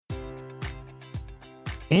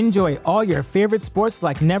Enjoy all your favorite sports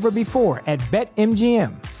like never before at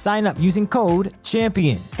BetMGM. Sign up using code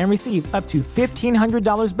CHAMPION and receive up to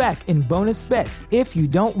 $1,500 back in bonus bets if you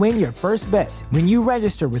don't win your first bet. When you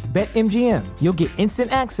register with BetMGM, you'll get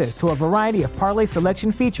instant access to a variety of parlay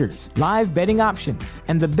selection features, live betting options,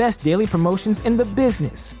 and the best daily promotions in the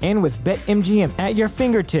business. And with BetMGM at your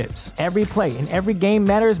fingertips, every play and every game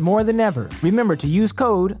matters more than ever. Remember to use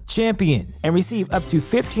code CHAMPION and receive up to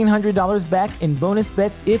 $1,500 back in bonus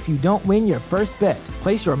bets if you don't win your first bet.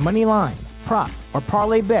 Place your money line, prop, or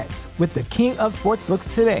parlay bets with the king of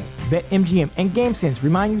sportsbooks today. BetMGM and GameSense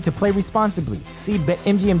remind you to play responsibly. See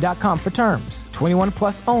BetMGM.com for terms. 21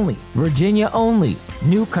 plus only. Virginia only.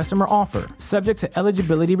 New customer offer. Subject to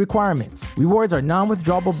eligibility requirements. Rewards are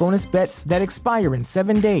non-withdrawable bonus bets that expire in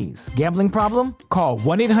 7 days. Gambling problem? Call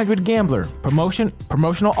 1-800-GAMBLER.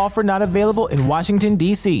 Promotional offer not available in Washington,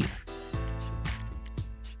 D.C.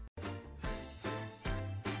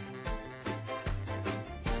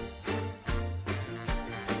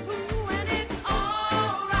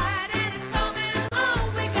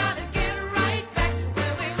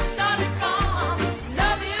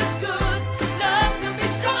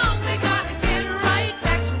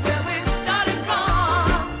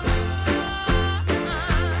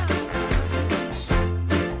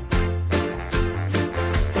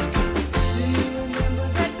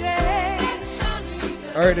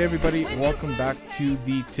 All right, everybody, welcome back to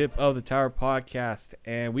the Tip of the Tower podcast,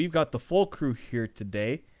 and we've got the full crew here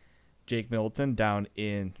today. Jake Middleton down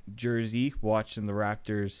in Jersey watching the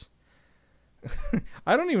Raptors.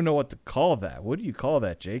 I don't even know what to call that. What do you call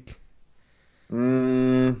that, Jake?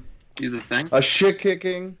 Do the thing. A shit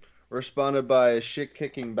kicking responded by a shit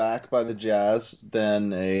kicking back by the Jazz,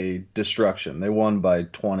 then a destruction. They won by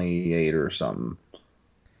 28 or something.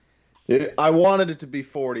 I wanted it to be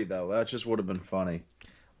 40 though. That just would have been funny.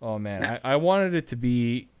 Oh man, I wanted it to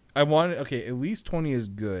be. Okay, at least 20 is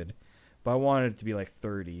good, but I wanted it to be like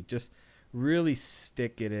 30. Just really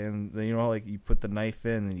stick it in. You know, like you put the knife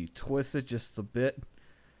in and you twist it just a bit.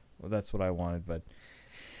 Well, that's what I wanted, but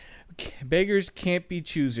beggars can't be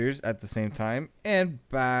choosers at the same time. And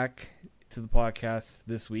back to the podcast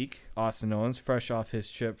this week, Austin Owens, fresh off his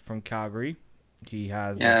trip from Calgary. He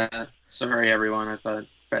has. Yeah, sorry everyone. I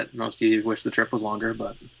bet most of you wish the trip was longer,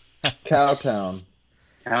 but. Cowtown.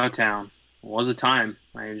 Cowtown. Was a time.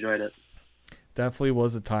 I enjoyed it. Definitely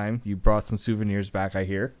was a time. You brought some souvenirs back, I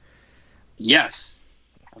hear. Yes.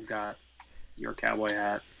 I've got your cowboy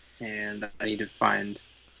hat, and I need to find...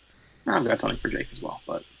 I've got something for Jake as well,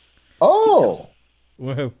 but... Oh!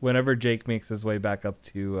 Whenever Jake makes his way back up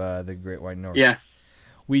to the Great White North. Yeah.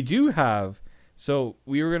 We do have... So,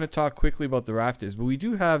 we were going to talk quickly about the Raptors, but we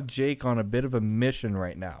do have Jake on a bit of a mission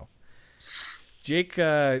right now. Jake,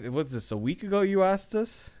 what's this, a week ago you asked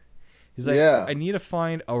us? He's like, yeah. I need to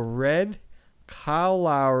find a red Kyle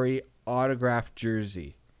Lowry autographed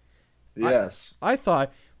jersey. Yes. I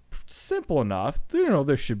thought, simple enough. You know,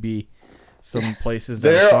 there should be some places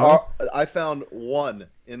that I found one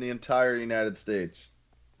in the entire United States.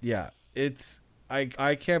 Yeah, it's I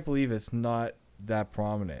can't believe it's not that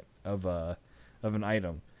prominent of an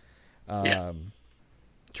item.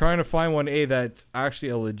 Trying to find one that's actually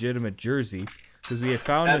a legitimate jersey. Because we had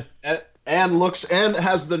found and looks and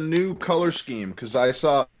has the new color scheme. Because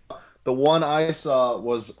the one I saw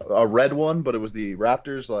was a red one, but it was the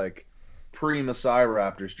Raptors like pre-Masai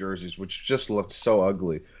Raptors jerseys, which just looked so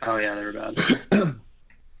ugly. Oh yeah, they were bad.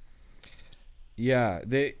 Yeah,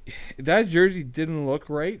 that jersey didn't look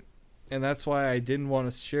right, and that's why I didn't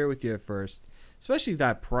want to share with you at first, especially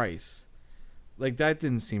that price. Like that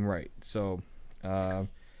didn't seem right. So.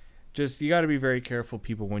 Just you got to be very careful,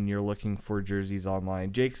 people, when you're looking for jerseys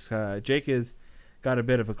online. Jake has got a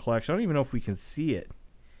bit of a collection. I don't even know if we can see it.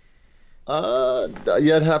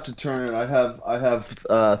 You'd have to turn it. I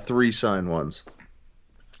have 3 signed ones.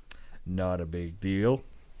 Not a big deal.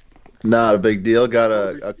 Not a big deal. Got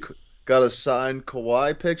a signed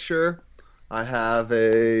Kawhi picture. I have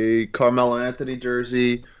a Carmelo Anthony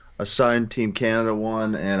jersey, a signed Team Canada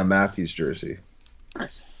one, and a Matthews jersey.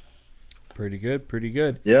 Nice. Pretty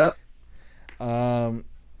good. Yeah.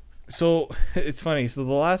 So it's funny. So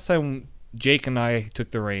the last time Jake and I took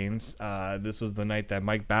the reins, this was the night that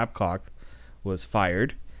Mike Babcock was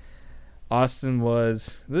fired. Austin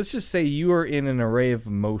was, let's just say you were in an array of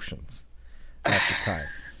emotions at the time.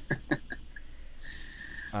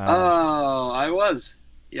 I was.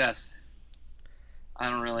 Yes. I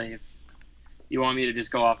don't really, if you want me to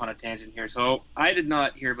just go off on a tangent here. So I did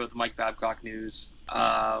not hear about the Mike Babcock news.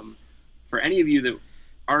 For any of you that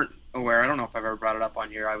aren't aware, I don't know if I've ever brought it up on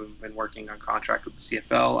here. I've been working on contract with the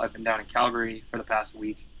CFL. I've been down in Calgary for the past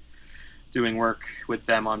week. doing work with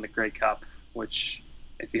them on the Grey Cup, which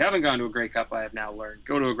if you haven't gone to a Grey Cup, I have now learned,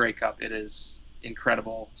 go to a Grey Cup. It is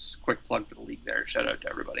incredible. Quick plug for the league there. Shout out to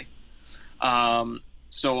everybody.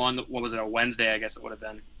 So on a Wednesday, I guess it would have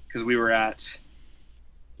been, because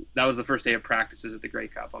that was the first day of practices at the Grey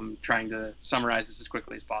Cup. I'm trying to summarize this as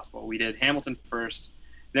quickly as possible. We did Hamilton first,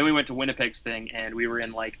 then we went to Winnipeg's thing, and we were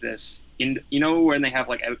in like this, when they have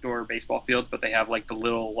like outdoor baseball fields, but they have like the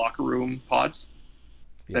little locker room pods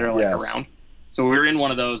that are like around. So we were in one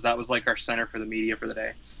of those. That was like our center for the media for the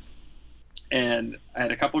day. And I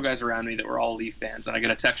had a couple of guys around me that were all Leaf fans, and I get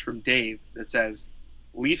a text from Dave that says,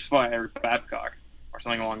 Leafs fired Babcock, or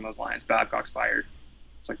something along those lines. Babcock's fired.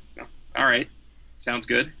 It's like, all right, sounds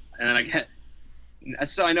good. And then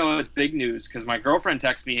so I know it's big news because my girlfriend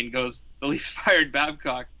texts me and goes, the Leafs fired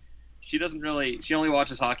Babcock. She only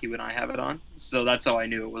watches hockey when I have it on. So that's how I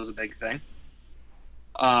knew it was a big thing.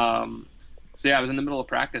 So yeah, I was in the middle of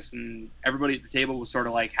practice, and everybody at the table was sort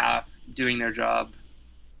of like half doing their job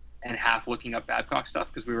and half looking up Babcock stuff,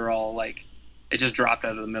 because we were all like, it just dropped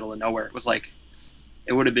out of the middle of nowhere. It was like,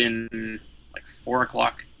 it would have been like 4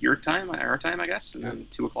 o'clock our time, I guess, and then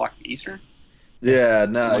 2 o'clock Eastern. Yeah,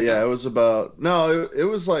 it was it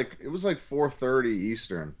was like 4:30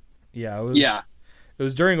 Eastern. Yeah, it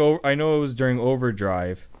was during I know it was during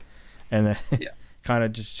Overdrive, and then kind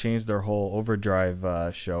of just changed their whole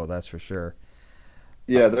Overdrive show. That's for sure.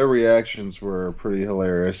 Yeah, their reactions were pretty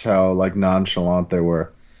hilarious. How like nonchalant they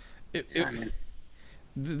were.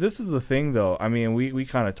 This is the thing, though. I mean, we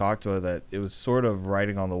kind of talked about that. It was sort of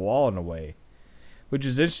writing on the wall in a way, which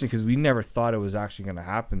is interesting because we never thought it was actually going to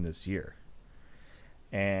happen this year.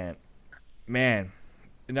 And man,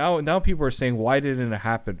 now people are saying, why didn't it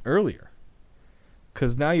happen earlier?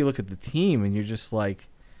 Because now you look at the team and you're just like,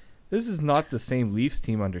 this is not the same Leafs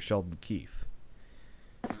team under Sheldon Keefe.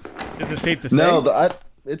 Is it safe to say? No,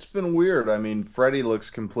 it's been weird. I mean, Freddie looks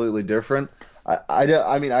completely different. I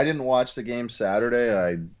mean, I didn't watch the game Saturday.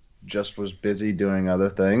 I just was busy doing other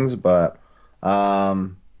things. But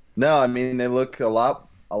no, I mean, they look a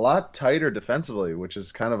lot tighter defensively, which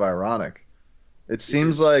is kind of ironic. It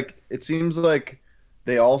seems like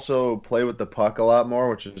they also play with the puck a lot more,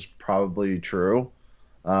 which is probably true.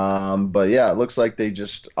 But yeah, it looks like they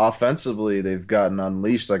just offensively they've gotten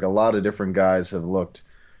unleashed. Like a lot of different guys have looked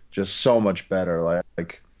just so much better.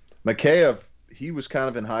 Like Mikheyev, he was kind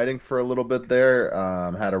of in hiding for a little bit there.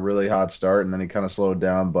 Had a really hot start and then he kind of slowed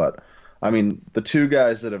down. But I mean, the two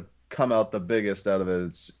guys that have come out the biggest out of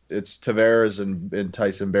it, it's Tavares and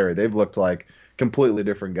Tyson Barrie. They've looked like completely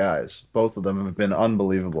different guys. Both of them have been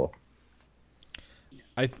unbelievable.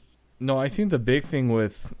 I think the big thing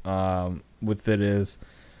with it is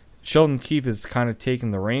Sheldon Keefe is kind of taking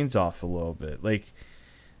the reins off a little bit. Like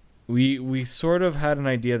we sort of had an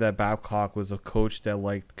idea that Babcock was a coach that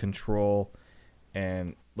liked control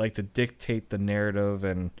and liked to dictate the narrative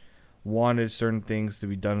and wanted certain things to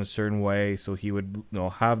be done a certain way, so he would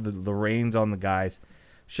have the reins on the guys.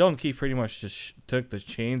 Sheldon Keefe pretty much just took the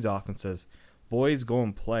chains off and says, boys, go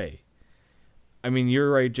and play. I mean,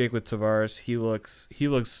 you're right, Jake, with Tavares. He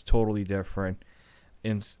looks totally different.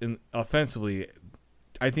 In offensively,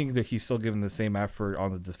 I think that he's still giving the same effort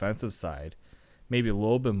on the defensive side, maybe a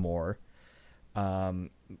little bit more.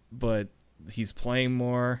 But he's playing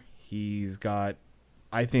more. He's got,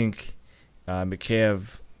 I think, Mikheyev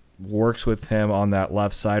works with him on that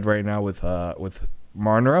left side right now with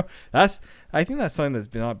Marner. I think that's something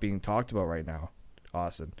that's not being talked about right now,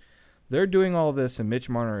 Austin. They're doing all this, and Mitch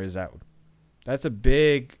Marner is out. That's a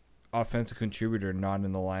big offensive contributor not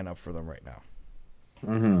in the lineup for them right now.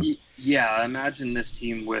 Mm-hmm. Yeah, I imagine this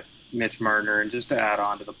team with Mitch Marner, and just to add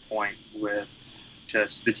on to the point with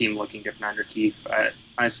just the team looking different under Keefe,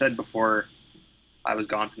 I said before I was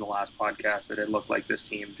gone from the last podcast that it looked like this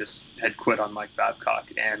team just had quit on Mike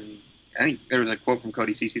Babcock. And I think there was a quote from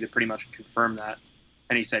Cody Ceci that pretty much confirmed that.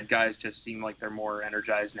 And he said, guys just seem like they're more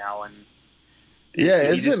energized now. And yeah,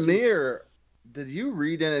 is it me or did you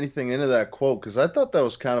read anything into that quote? Because I thought that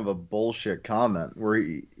was kind of a bullshit comment.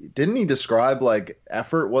 Where didn't he describe like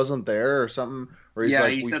effort wasn't there or something? Or he's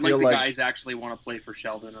he said like the guys actually want to play for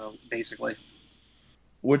Sheldon, basically.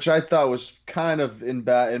 Which I thought was kind of in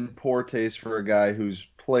poor taste for a guy who's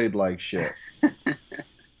played like shit.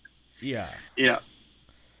 Yeah.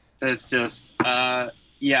 It's just I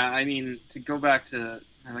mean, to go back to,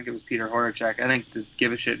 I think it was Peter Horacek, I think the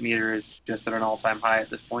give a shit meter is just at an all-time high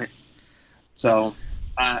at this point. So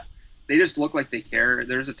they just look like they care.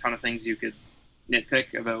 There's a ton of things you could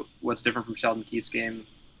nitpick about what's different from Sheldon Keefe's game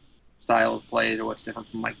style of play to what's different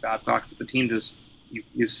from Mike Babcock. But the team just,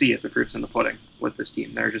 you see it, the proof's in the pudding with this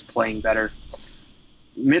team. They're just playing better.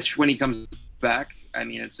 Mitch, when he comes back. I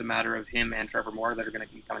mean, it's a matter of him and Trevor Moore that are going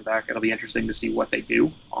to be coming back. It'll be interesting to see what they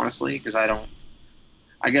do, honestly, because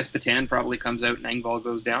I guess Petan probably comes out and Engvall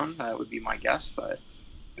goes down. That would be my guess, but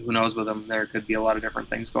who knows with him? There could be a lot of different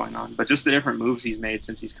things going on. But just the different moves he's made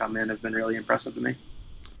since he's come in have been really impressive to me.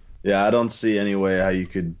 Yeah, I don't see any way how you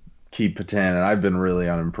could keep Petan, and I've been really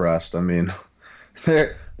unimpressed. I mean,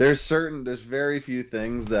 there's very few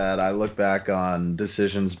things that I look back on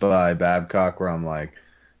decisions by Babcock where I'm like,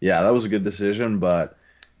 yeah, that was a good decision, but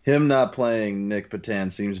him not playing Nick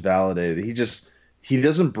Petan seems validated. He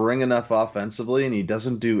doesn't bring enough offensively, and he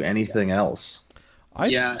doesn't do anything else.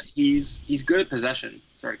 He's good at possession.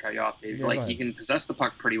 Sorry to cut you off, Dave. Yeah, he can possess the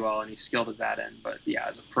puck pretty well, and he's skilled at that end. But yeah,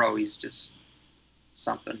 as a pro, he's just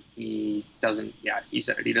something. He doesn't. Yeah, you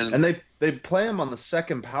said it. He doesn't. And they play him on the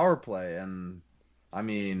second power play, and I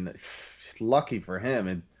mean, lucky for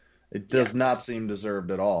him, it does not seem deserved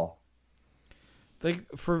at all.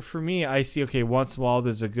 Like for me, I see. Okay, once in a while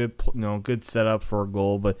there's a good setup for a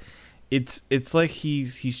goal, but it's like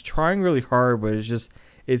he's trying really hard, but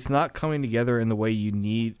it's not coming together in the way you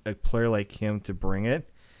need a player like him to bring it.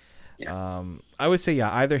 Yeah. I would say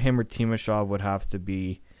either him or Timashov would have to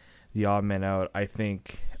be the odd man out. I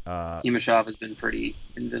think Timashov has been pretty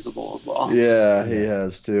invisible as well. Yeah, he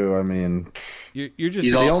has too. I mean,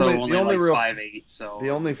 he's also only like 5'8", so the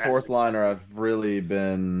only fourth liner I've really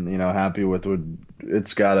been happy with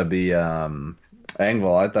it's got to be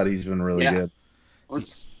Engvall. I thought he's been really good. Well,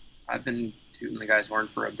 I've been tooting the guy's horn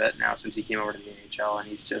for a bit now since he came over to the NHL, and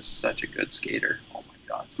he's just such a good skater. Oh my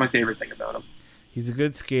god, it's my favorite thing about him. He's a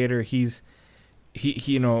good skater.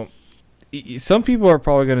 Some people are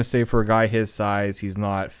probably going to say for a guy his size, he's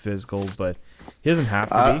not physical, but he doesn't have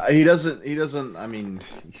to be. He doesn't. I mean,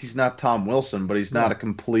 he's not Tom Wilson, but he's not a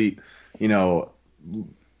complete. He's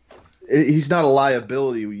not a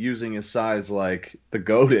liability using his size like the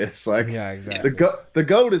GOAT is. Like, yeah, exactly. The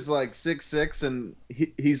GOAT is like 6'6", and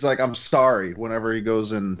he's like, I'm sorry whenever he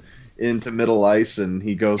goes into middle ice and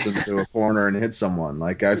he goes into a corner and hits someone.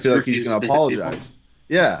 Like, I feel like he's going to apologize.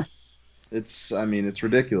 Yeah. It's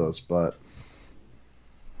ridiculous, but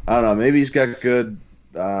I don't know. Maybe he's got good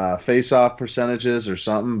face-off percentages or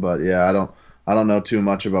something, but yeah, I don't know too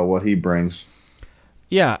much about what he brings.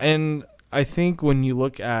 Yeah, and I think when you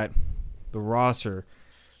look at the roster,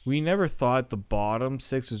 we never thought the bottom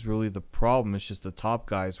six was really the problem. It's just the top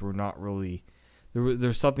guys were not really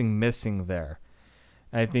there's something missing there.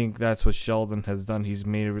 And I think that's what Sheldon has done. He's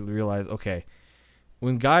made it realize, okay,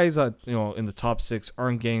 when guys in the top six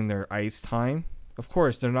aren't getting their ice time, of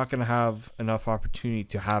course they're not going to have enough opportunity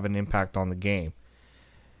to have an impact on the game.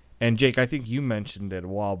 And Jake, I think you mentioned it a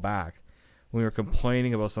while back when we were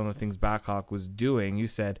complaining about some of the things Babcock was doing. You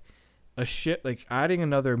said like adding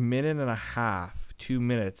another minute and a half, 2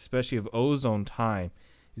 minutes, especially of ozone time,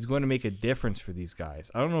 is going to make a difference for these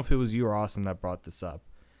guys. I don't know if it was you or Austin that brought this up.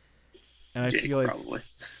 And I feel like probably.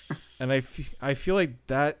 And I feel like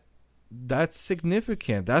that's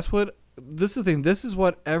significant. This is the thing. This is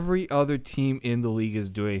what every other team in the league is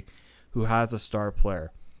doing who has a star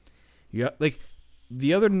player. Like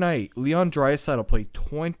the other night, Leon Draisaitl played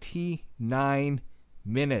 29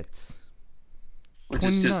 minets. Which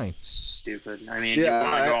is just stupid. I mean, you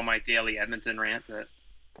want to go on my daily Edmonton rant that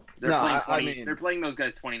they're playing those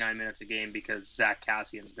guys 29 minutes a game because Zach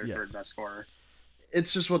Kassian's their third best scorer.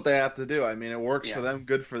 It's just what they have to do. I mean, it works for them,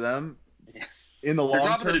 good for them. Yes. In the long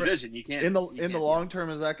top term, of the division, you can't. In the long term,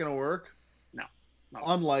 is that going to work? No.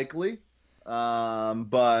 Unlikely.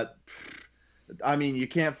 But I mean, you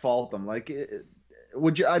can't fault them. Like,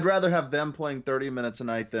 I'd rather have them playing 30 minutes a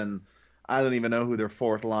night than I don't even know who their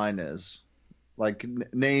fourth line is. Like,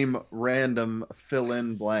 name random fill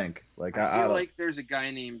in blank. Like, I feel like there's a guy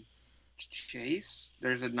named Chase.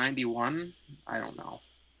 There's a 91. I don't know.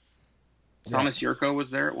 Yeah. Thomas Yurko was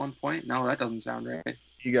there at one point. No, that doesn't sound right.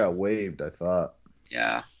 He got waived, I thought.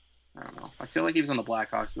 Yeah. I don't know. I feel like he was on the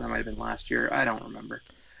Blackhawks, but that might have been last year. I don't remember.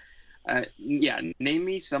 Name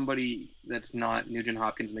me somebody that's not Nugent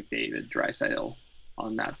Hopkins, McDavid, Draisaitl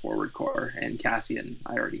on that forward core, and Kassian,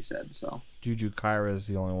 I already said, so. Juju Kyra is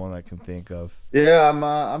the only one I can think of. Yeah,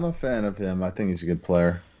 I'm a fan of him. I think he's a good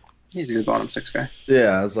player. He's a good bottom six guy.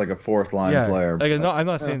 Yeah, it's like a fourth line player. Like, no, I'm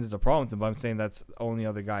not saying there's a problem with him, but I'm saying that's the only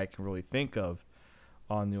other guy I can really think of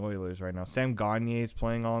on the Oilers right now. Sam Gagner is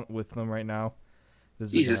playing on with them right now.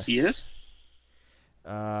 Jesus, he is?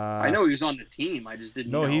 I know he was on the team. I just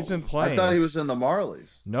didn't know. No, he's been playing. I thought he was in the Marlies.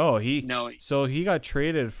 So he got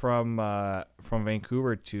traded from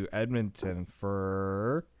Vancouver to Edmonton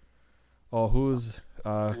for who's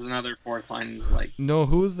there's another fourth line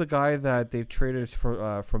who's the guy that they've traded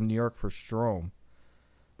for from New York for Strome?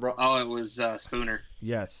 Oh, it was Spooner.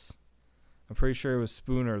 Yes. I'm pretty sure it was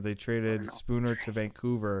Spooner. They traded Spooner to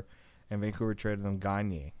Vancouver, and Vancouver traded them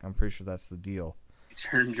Gagne. I'm pretty sure that's the deal. You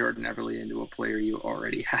turned Jordan Eberle into a player you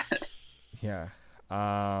already had. Yeah.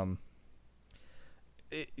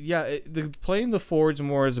 Playing the forwards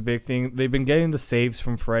more is a big thing. They've been getting the saves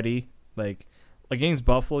from Freddie. Like against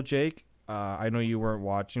Buffalo, Jake, I know you weren't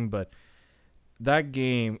watching, but that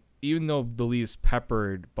game, even though the Leafs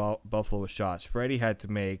peppered Buffalo with shots, Freddie had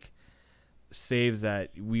to make saves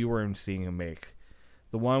that we weren't seeing him make.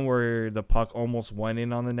 The one where the puck almost went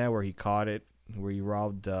in on the net, where he caught it, where he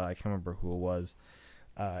robbed, I can't remember who it was.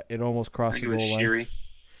 It almost crossed the goal line. Sheary.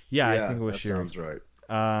 Yeah, I think it was that Sheary. Sounds right.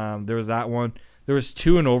 There was that one. There was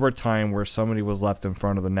two in overtime where somebody was left in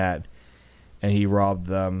front of the net, and he robbed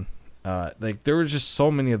them. There were just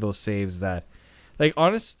so many of those saves that,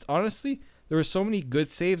 honestly, there were so many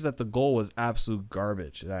good saves that the goal was absolute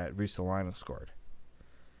garbage that Ristolainen scored.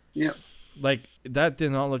 Yeah. That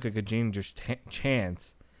did not look like a dangerous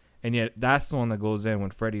chance, and yet that's the one that goes in when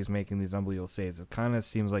Freddie's making these unbelievable saves. It kind of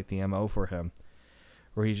seems like the MO for him,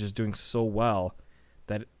 where he's just doing so well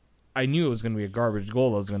that I knew it was going to be a garbage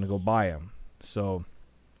goal that was going to go by him. So,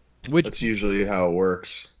 that's usually how it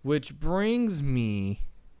works. Which brings me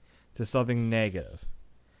to something negative.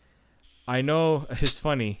 I know it's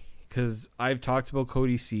funny because I've talked about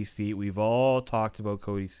Cody Ceci. We've all talked about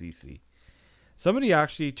Cody Ceci. Somebody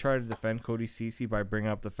actually tried to defend Cody Ceci by bringing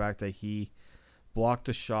up the fact that he blocked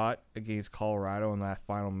a shot against Colorado in that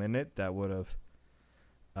final minute that would have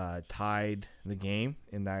tied the game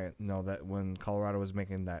in that when Colorado was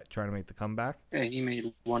trying to make the comeback. Yeah, he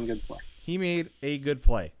made one good play. He made a good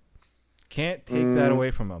play. Can't take that away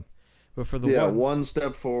from him. But for the one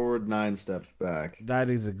step forward, 9 steps back. That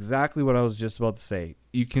is exactly what I was just about to say.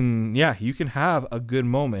 You can have a good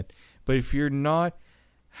moment, but if you're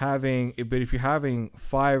having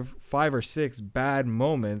five or six bad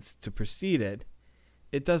moments to precede it,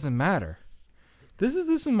 it doesn't matter. This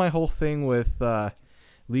is my whole thing with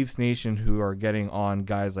Leafs Nation, who are getting on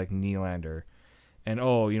guys like Nylander, and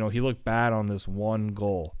he looked bad on this one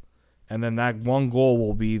goal, and then that one goal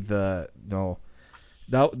will be that'll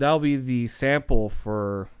be the sample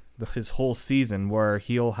for his whole season, where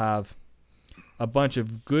he'll have a bunch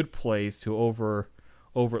of good plays to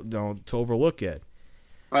overlook it.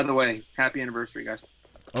 By the way, happy anniversary, guys.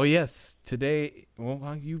 Oh yes, today.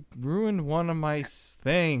 Well, you ruined one of my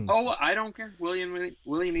things. Oh, I don't care. William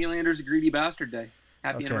Nylander's a greedy bastard day.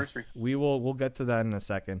 Happy anniversary. We'll get to that in a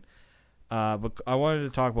second. But I wanted to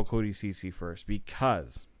talk about Cody Ceci first,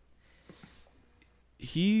 because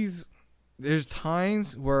there's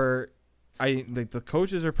times where the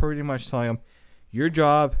coaches are pretty much telling him, your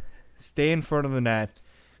job, stay in front of the net,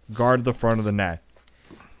 guard the front of the net.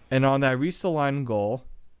 And on that Ristolainen goal,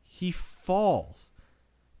 he falls.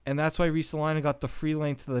 And that's why Ristolainen got the free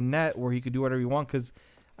lane to the net where he could do whatever he wants, because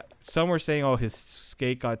some were saying, his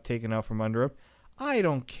skate got taken out from under him. I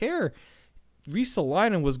don't care.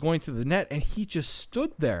 Ristolainen was going to the net, and he just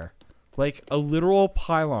stood there like a literal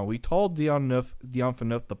pylon. We called Dion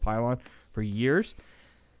Phaneuf the pylon for years.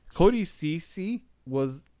 Cody Ceci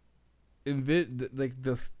was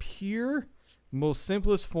the pure, most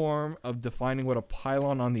simplest form of defining what a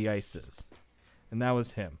pylon on the ice is, and that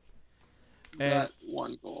was him. That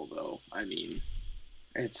one goal, though, I mean,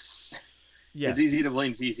 it's easy to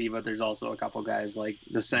blame Ceci, but there's also a couple guys like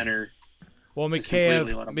the center. Well,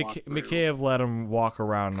 Mikheyev let him walk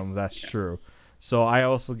around him. That's true. So I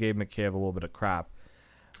also gave Mikheyev a little bit of crap,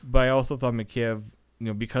 but I also thought Mikheyev,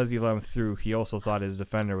 because he let him through, he also thought his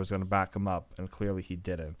defender was going to back him up, and clearly he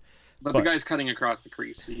didn't. But the guy's cutting across the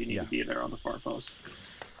crease, so you need to be there on the far post.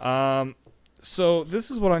 So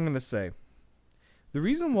this is what I'm going to say. The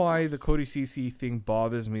reason why the Cody Ceci thing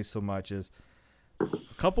bothers me so much is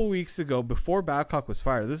a couple weeks ago, before Babcock was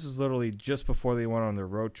fired, this is literally just before they went on their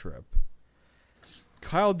road trip,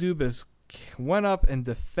 Kyle Dubas went up and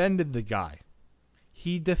defended the guy.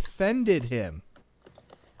 He defended him.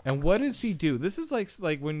 And what does he do? This is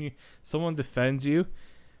like when someone defends you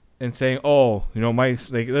and saying,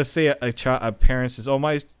 let's say a parent says,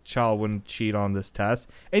 my child wouldn't cheat on this test,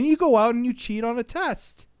 and you go out and you cheat on a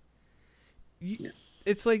test.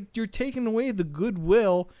 It's like you're taking away the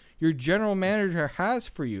goodwill your general manager has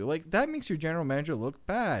for you. Like, that makes your general manager look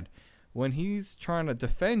bad when he's trying to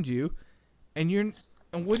defend you, and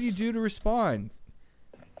what do you do to respond?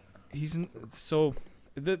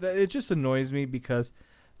 It just annoys me, because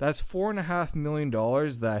that's $4.5 million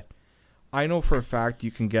that I know for a fact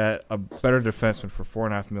you can get a better defenseman for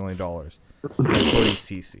 $4.5 million than Cody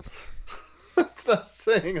Ceci. That's not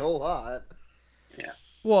saying a lot. Yeah.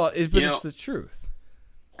 Well, it's the truth.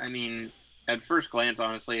 I mean, at first glance,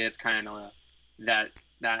 honestly, it's kind of that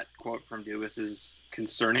that quote from Dubas is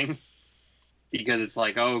concerning because it's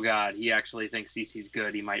like, oh God, he actually thinks CC's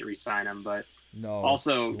good. He might re-sign him. But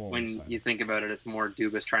also when you think about it, it's more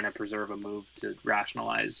Dubas trying to preserve a move to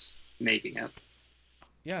rationalize making it.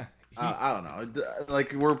 Yeah. I don't know.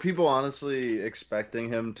 Like, were people honestly expecting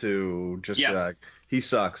him to just be like, he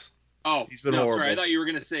sucks? Oh, he's been horrible. Sorry. I thought you were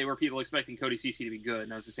going to say, were people expecting Cody Ceci to be good?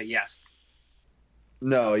 And I was going to say yes.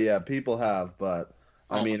 No, yeah, people have, but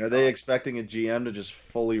I mean, are they expecting a GM to just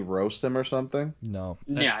fully roast him or something? No.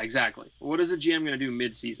 Yeah, exactly. What is a GM going to do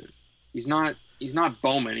mid-season? He's not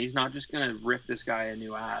Bowman. He's not just going to rip this guy a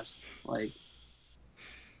new ass. Like,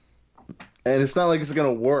 and it's not like it's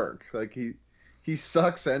going to work. Like, he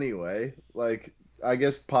sucks anyway. Like, I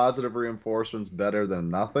guess positive reinforcement's better than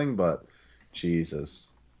nothing, but Jesus.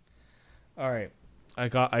 All right.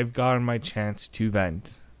 I've gotten my chance to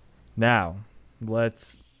vent. Now,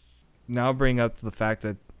 let's bring up the fact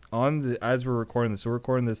that as we're recording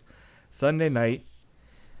this Sunday night.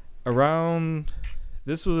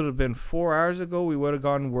 This would have been 4 hours ago. We would have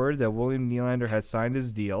gotten word that William Nylander had signed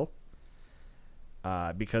his deal.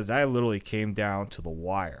 Because that literally came down to the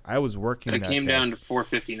wire. I was working. It came down to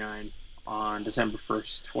 4:59 on December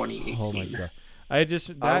 1st, 2018. Oh my God!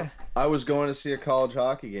 I was going to see a college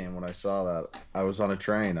hockey game when I saw that. I was on a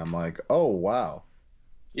train. I'm like, oh wow.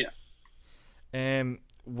 Yeah. And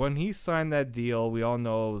when he signed that deal, we all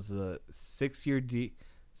know it was a 6-year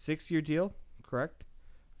deal, correct?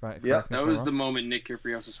 Right. Yeah. That was the moment Nick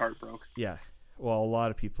Kyrgios's heart broke. Yeah. Well, a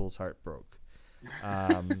lot of people's heart broke.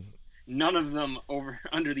 None of them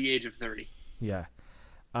under the age of 30. Yeah.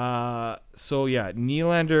 So yeah,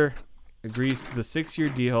 Nylander agrees to the 6-year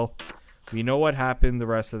deal. We know what happened the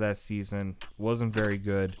rest of that season. Wasn't very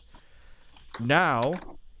good. Now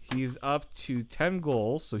he's up to 10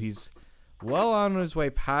 goals, so he's well on his way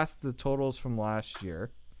past the totals from last year.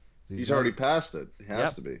 So he's already passed it. He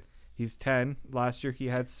has to be. He's 10. Last year he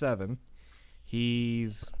had 7.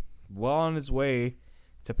 He's well on his way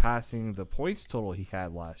to passing the points total he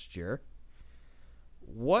had last year.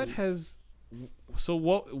 What was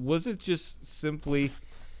it just simply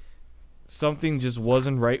something just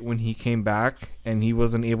wasn't right when he came back and he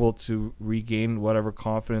wasn't able to regain whatever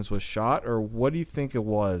confidence was shot, or what do you think it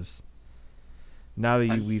was now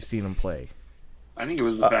that we've seen him play? I think it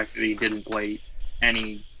was the fact that he didn't play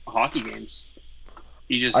any hockey games.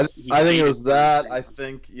 I think it was that. I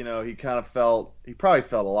think, he probably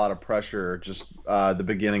felt a lot of pressure just the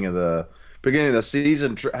beginning of the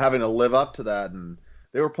season, having to live up to that. And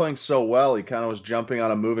they were playing so well, he kind of was jumping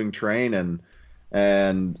on a moving train.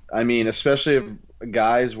 And I mean, especially if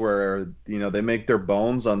guys where, they make their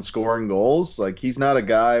bones on scoring goals. Like, he's not a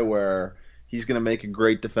guy where he's going to make a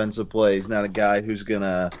great defensive play. He's not a guy who's going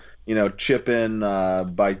to, chip in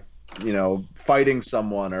by, fighting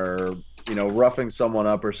someone or, roughing someone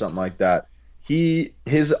up or something like that.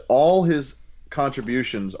 All his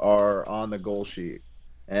contributions are on the goal sheet.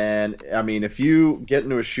 And I mean, if you get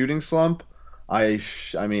into a shooting slump, I've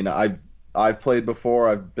played before.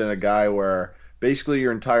 I've been a guy where basically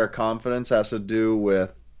your entire confidence has to do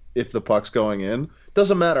with if the puck's going in.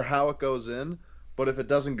 Doesn't matter how it goes in, but if it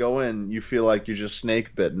doesn't go in, you feel like you're just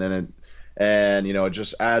snake bitten, and it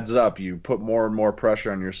just adds up. You put more and more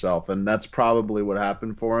pressure on yourself, and that's probably what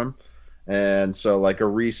happened for him. And so, like, a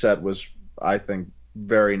reset was, I think,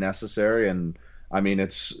 very necessary. And I mean,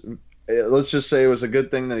 let's just say it was a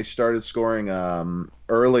good thing that he started scoring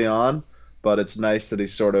early on, but it's nice that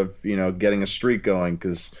he's sort of, getting a streak going,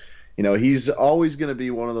 because, he's always going to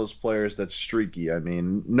be one of those players that's streaky. I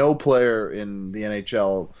mean, no player in the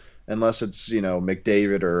NHL, unless it's,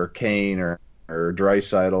 McDavid or Kane or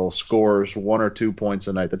Draisaitl, scores 1 or 2 points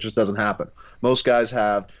a night. That just doesn't happen. Most guys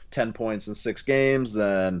have 10 points in 6 games,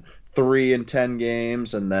 then 3 in 10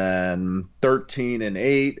 games, and then 13 in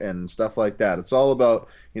 8 and stuff like that. It's all about,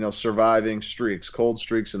 surviving streaks, cold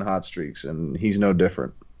streaks and hot streaks, and he's no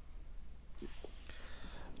different.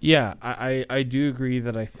 Yeah, I do agree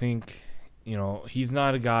that I think, he's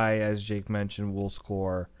not a guy, as Jake mentioned, will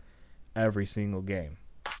score every single game.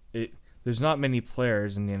 There's not many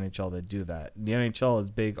players in the NHL that do that. The NHL is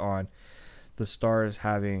big on the stars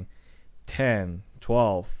having 10,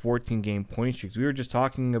 12, 14-game point streaks. We were just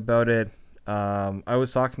talking about it. I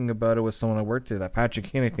was talking about it with someone I worked with. That Patrick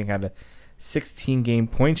Kane, I think, had a 16-game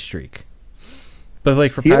point streak. But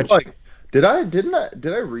like for Patrick, did I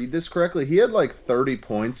read this correctly? He had like 30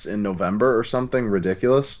 points in November or something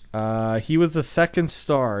ridiculous. He was the second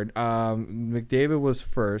star. McDavid was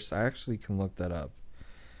first. I actually can look that up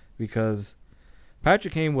because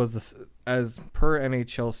Patrick Kane was as per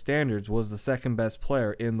NHL standards was the second best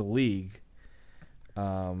player in the league.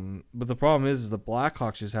 But the problem is the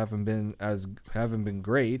Blackhawks just haven't been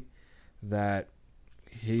great. That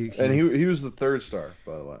he was the third star,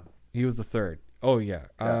 by the way. He was the third. Oh yeah.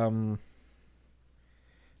 Yeah.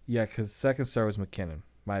 Yeah, because second star was McKinnon.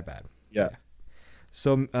 My bad. Yeah.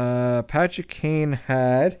 So Patrick Kane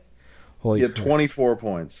had. He had 24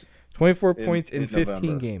 points. 24 points in 15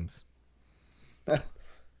 November. games.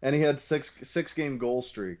 And he had six game goal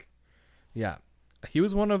streak. Yeah. He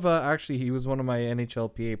was one of my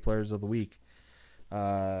NHLPA players of the week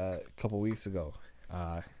a couple weeks ago.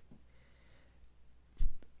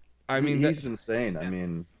 He's insane. I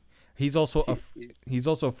mean, he's also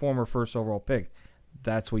a former first overall pick.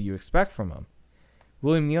 That's what you expect from him.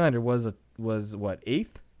 William Nylander was what,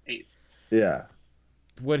 eighth? Eighth. Yeah.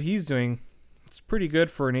 What he's doing, it's pretty good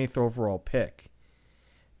for an eighth overall pick.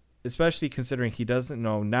 Especially considering he doesn't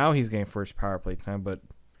know now he's getting first power play time, but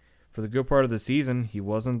for the good part of the season, he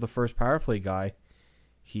wasn't the first power play guy.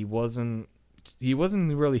 He wasn't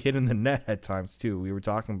really hitting the net at times too. We were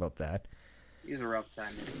talking about that. He's a rough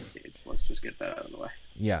time in the Cage. Let's just get that out of the way.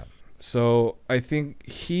 Yeah. So I think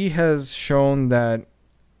he has shown that,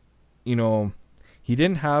 he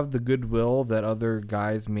didn't have the goodwill that other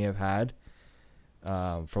guys may have had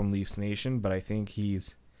from Leafs Nation, but I think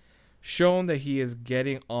he's shown that he is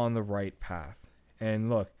getting on the right path. And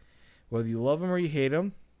look, whether you love him or you hate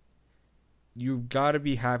him, you got to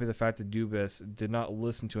be happy the fact that Dubas did not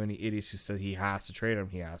listen to any idiots who said he has to trade him.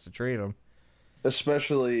 He has to trade him.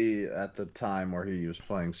 Especially at the time where he was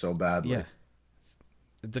playing so badly. Yeah.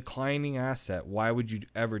 A declining asset. Why would you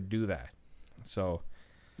ever do that? So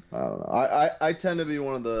I don't know. I tend to be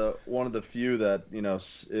one of the few that,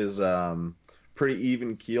 is pretty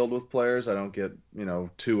even keeled with players. I don't get,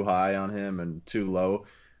 too high on him and too low.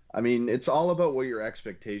 I mean, it's all about what your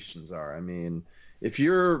expectations are. I mean, if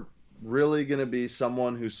you're really going to be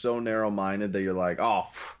someone who's so narrow-minded that you're like, oh,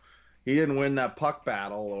 he didn't win that puck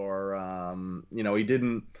battle, or he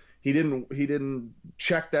didn't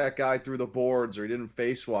check that guy through the boards, or he didn't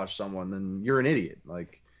face wash someone, then you're an idiot.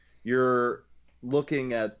 Like, you're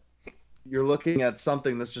looking at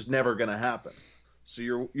something that's just never going to happen. So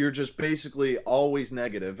you're just basically always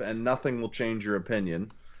negative, and nothing will change your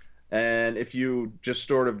opinion. And if you just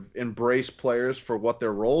sort of embrace players for what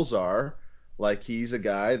their roles are, like he's a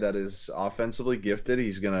guy that is offensively gifted,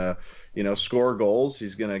 he's gonna, score goals,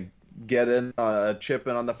 he's gonna get in a chip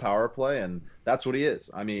in on the power play, and that's what he is.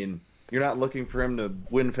 I mean, you're not looking for him to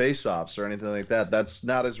win faceoffs or anything like that. That's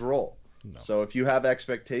not his role. No. So if you have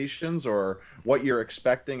expectations, or what you're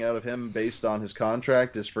expecting out of him based on his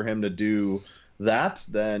contract is for him to do that,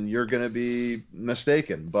 then you're going to be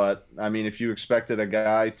mistaken. But I mean, if you expected a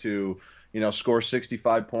guy to, score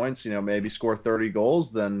 65 points, maybe score 30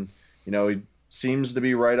 goals, then, he seems to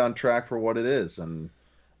be right on track for what it is. And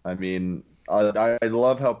I mean, I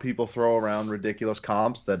love how people throw around ridiculous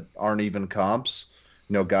comps that aren't even comps.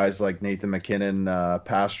 Guys like Nathan McKinnon,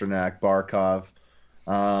 Pasternak, Barkov,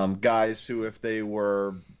 guys who, if they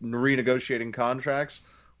were renegotiating contracts,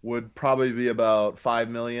 would probably be about $5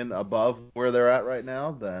 million above where they're at right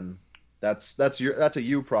now. Then that's a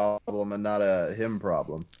you problem and not a him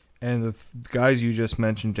problem. And the guys you just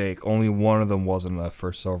mentioned, Jake, only one of them wasn't a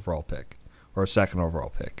first overall pick or a second overall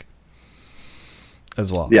pick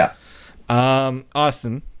as well. Yeah.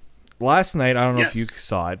 Austin, last night, I don't know if you Yes.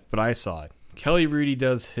 saw it, but I saw it. Kelly Rudy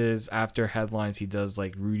does his, after headlines, he does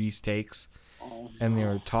like Rudy's takes. And they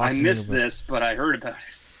were talking I missed about, this, but I heard about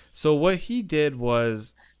it. So what he did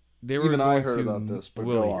was, they were Even I going heard through about this, but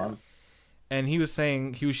Willie, go on. and he was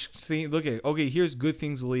saying, look at, okay, here's good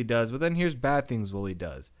things Willie does, but then here's bad things Willie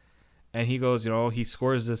does. And he goes, he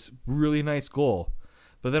scores this really nice goal.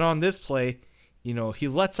 But then on this play, he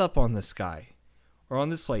lets up on this guy. Or on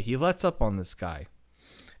this play, he lets up on this guy.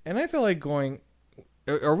 And I feel like going,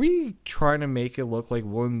 are we trying to make it look like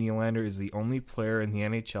William Nylander is the only player in the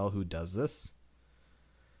NHL who does this?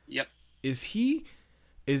 Yep. Is he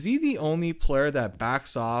the only player that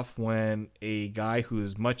backs off when a guy who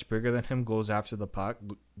is much bigger than him goes after the puck?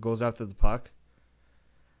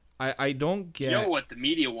 I don't get. You know what the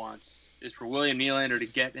media wants is for William Nylander to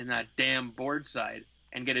get in that damn board side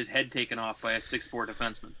and get his head taken off by a 6'4"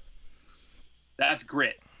 defenseman. That's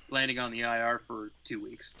grit. Landing on the IR for 2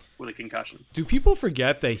 weeks with a concussion. Do people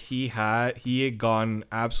forget that he had gone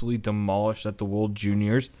absolutely demolished at the World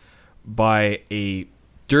Juniors by a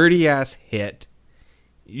dirty ass hit?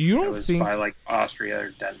 You don't It was think by like Austria or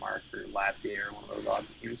Denmark or Latvia or one of those odd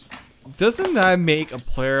teams. Doesn't that make a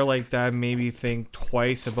player like that maybe think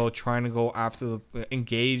twice about trying to go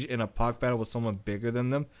engage in a puck battle with someone bigger than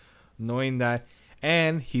them, knowing that?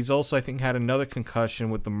 And he's also, I think, had another concussion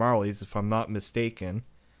with the Marlies, if I'm not mistaken.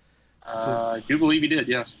 I do believe he did,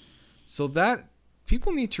 yes. So that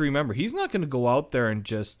people need to remember, he's not going to go out there and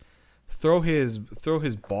just throw his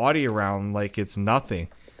body around like it's nothing.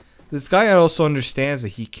 This guy also understands that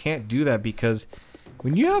he can't do that because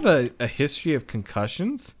when you have a history of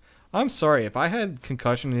concussions, I'm sorry, if I had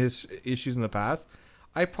concussion issues in the past,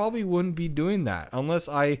 I probably wouldn't be doing that unless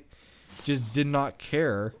I just did not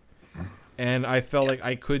care and I felt like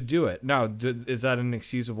I could do it. Now, is that an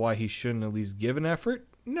excuse of why he shouldn't at least give an effort?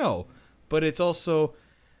 No, but it's also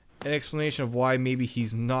an explanation of why maybe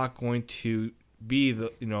he's not going to be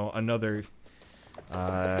another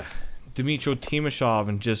Dmitry Timashov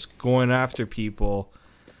and just going after people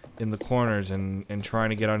in the corners and trying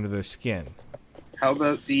to get under their skin. How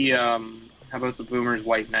about the Boomers'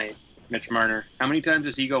 White Knight, Mitch Marner? How many times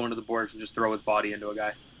does he go into the boards and just throw his body into a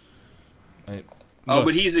guy?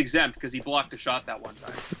 But he's exempt because he blocked a shot that one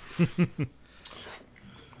time.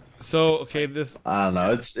 So okay, I don't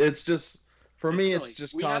know. It's just for me. It's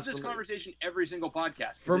just we have this conversation every single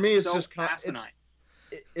podcast. For me, it's so just asinine.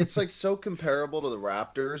 It's like so comparable to the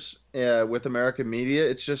Raptors with American media.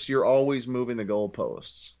 It's just you're always moving the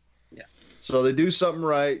goalposts. Yeah. So they do something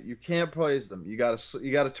right, you can't praise them. You got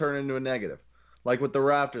to turn it into a negative. Like with the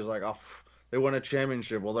Raptors, like they won a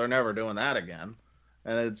championship. Well, they're never doing that again.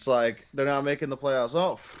 And it's like they're not making the playoffs.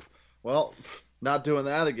 Oh, well, not doing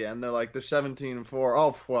that again. They're like they're 17-4.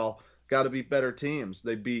 Oh, well, got to beat better teams.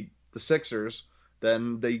 They beat the Sixers.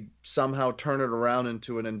 Then they somehow turn it around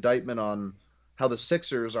into an indictment on how the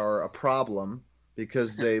Sixers are a problem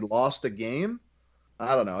because they lost a game.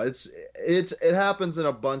 I don't know. It happens in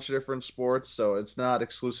a bunch of different sports, so it's not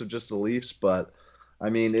exclusive just to the Leafs. But I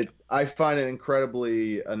mean, I find it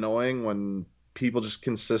incredibly annoying when people just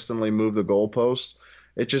consistently move the goalposts.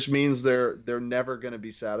 It just means they're never going to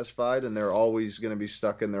be satisfied, and they're always going to be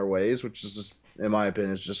stuck in their ways, which is just, in my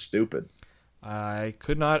opinion, is just stupid. I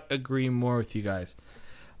could not agree more with you guys.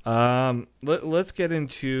 Let's get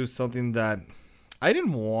into something that I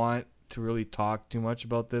didn't want to really talk too much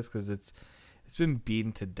about this because it's been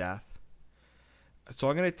beaten to death. So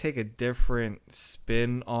I'm going to take a different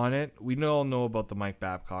spin on it. We all know about the Mike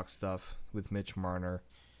Babcock stuff with Mitch Marner.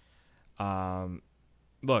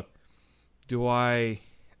 Look,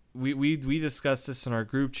 we discussed this in our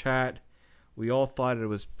group chat. We all thought it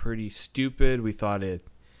was pretty stupid. We thought it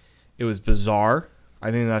was bizarre.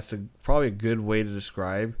 I think that's probably a good way to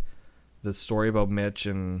describe the story about Mitch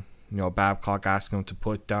and Babcock asking him to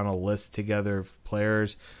put down a list together of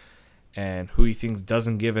players and who he thinks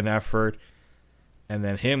doesn't give an effort, and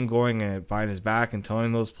then him going and behind his back and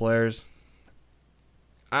telling those players.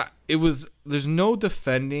 There's no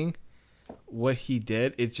defending what he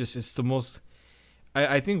did. It's the most.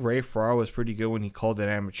 I think Ray Ferraro was pretty good when he called it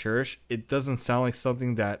amateurish. It doesn't sound like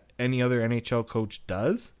something that any other NHL coach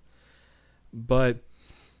does, but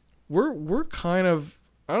we're kind of.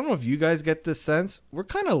 I don't know if you guys get this sense. We're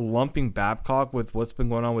kind of lumping Babcock with what's been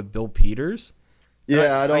going on with Bill Peters.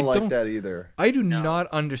 Yeah, I don't like that either. I do not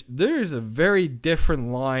understand. There's a very different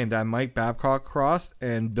line that Mike Babcock crossed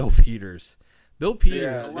and Bill Peters. Bill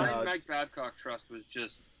Peters. The line Mike Babcock crossed was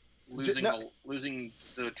just losing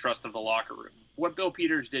the trust of the locker room. What Bill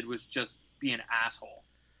Peters did was just be an asshole.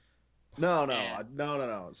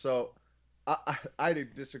 No. So I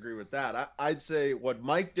disagree with that. I'd say what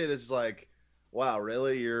Mike did is like, wow,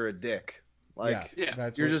 really? You're a dick. Like,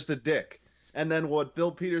 you're just a dick. And then what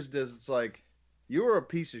Bill Peters does, it's like, you're a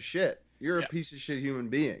piece of shit. You're a piece of shit human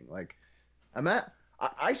being. Like,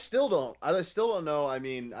 I still don't know. I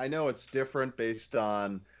mean, I know it's different based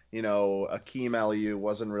on, Akeem Aliou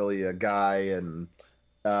wasn't really a guy and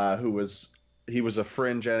he was a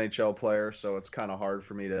fringe NHL player, so it's kind of hard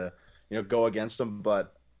for me to, go against him.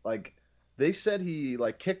 But like, they said he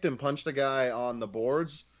like kicked and punched a guy on the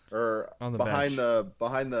boards or on the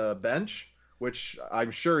behind the bench, which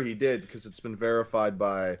I'm sure he did because it's been verified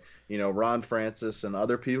by, Ron Francis and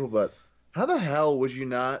other people. But how the hell would you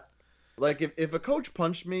not, like, if a coach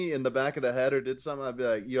punched me in the back of the head or did something, I'd be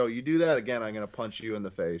like, you do that again, I'm going to punch you in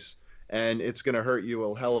the face. And it's going to hurt you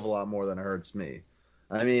a hell of a lot more than it hurts me.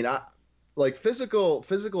 I mean,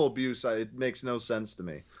 physical abuse, it makes no sense to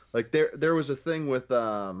me. Like, there was a thing with,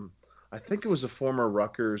 I think it was a former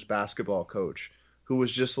Rutgers basketball coach who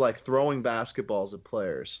was just, like, throwing basketballs at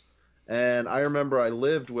players. And I remember I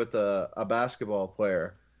lived with a basketball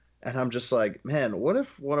player, and I'm just like, man, what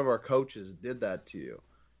if one of our coaches did that to you?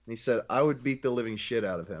 And he said, I would beat the living shit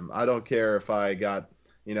out of him. I don't care if I got,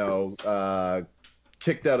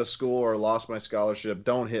 kicked out of school or lost my scholarship.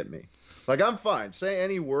 Don't hit me. Like, I'm fine. Say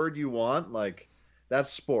any word you want. Like,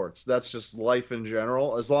 that's sports. That's just life in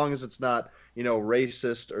general. As long as it's not,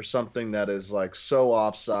 racist or something that is, like, so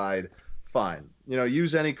offside fine.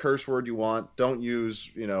 Use any curse word you want. Don't use,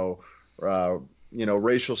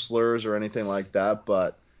 racial slurs or anything like that.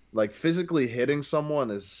 But like physically hitting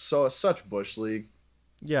someone is such bush league.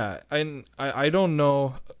 Yeah, and I don't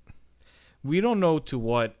know. We don't know to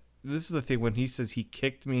what. This is the thing. When he says he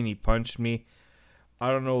kicked me and he punched me,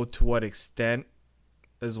 I don't know to what extent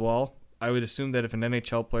as well. I would assume that if an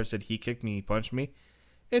NHL player said he kicked me, he punched me,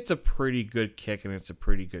 it's a pretty good kick and it's a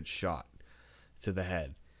pretty good shot to the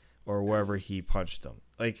head or wherever he punched him.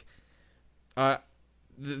 Like,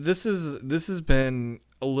 this has been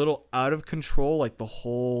a little out of control. Like, the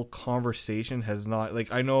whole conversation has not.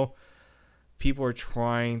 Like, I know people are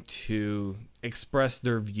trying to express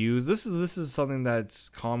their views. This is something that's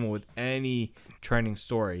common with any trending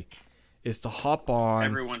story. Is to hop on.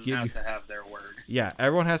 Everyone has to have their word. Yeah,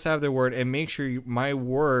 everyone has to have their word, and make sure my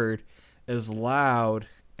word is loud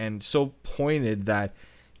and so pointed that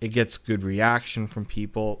it gets good reaction from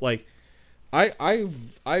people. Like,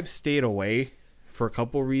 I've stayed away for a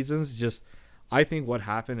couple reasons. Just, I think what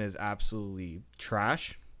happened is absolutely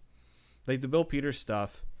trash. Like the Bill Peters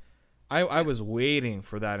stuff, I was waiting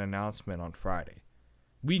for that announcement on Friday.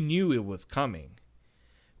 We knew it was coming.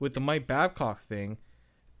 With the Mike Babcock thing,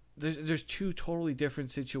 there's two totally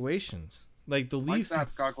different situations. Like the Leafs. Mike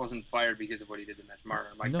Babcock wasn't fired because of what he did to Mitch Marner.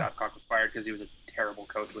 Mike Babcock was fired because he was a terrible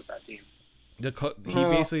coach with that team. He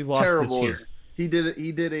basically lost terrible. the team.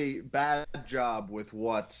 He did a bad job with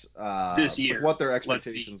what this year, with what their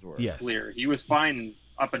expectations were. Yes. Clear. He was fine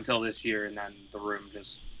up until this year, and then the room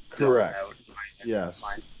just correct. Out. Yes.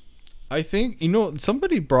 I think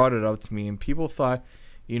somebody brought it up to me, and people thought,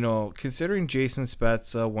 considering Jason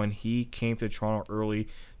Spezza when he came to Toronto early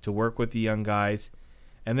to work with the young guys,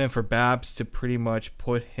 and then for Babs to pretty much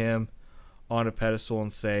put him on a pedestal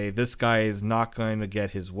and say, this guy is not going to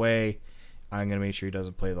get his way. I'm going to make sure he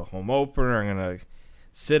doesn't play the home opener. I'm going to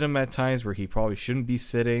sit him at times where he probably shouldn't be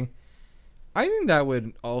sitting. I think that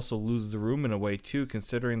would also lose the room in a way too,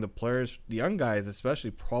 considering the players, the young guys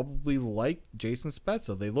especially, probably liked Jason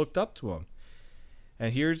Spezza. They looked up to him.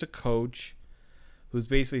 And here's a coach who's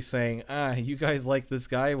basically saying, you guys like this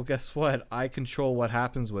guy? Well, guess what? I control what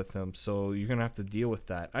happens with him, so you're going to have to deal with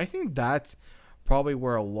that. I think that's probably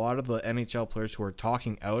where a lot of the NHL players who are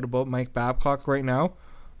talking out about Mike Babcock right now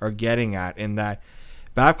are getting at, in that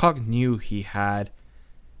Babcock knew he had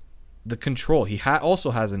the control. He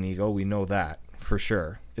also has an ego. We know that for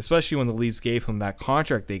sure, especially when the Leafs gave him that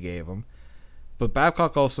contract they gave him. But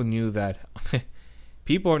Babcock also knew that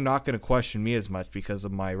people are not going to question me as much because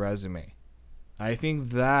of my resume. I think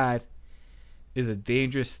that is a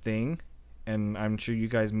dangerous thing, and I'm sure you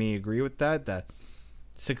guys may agree with that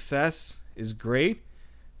success is great,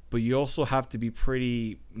 but you also have to be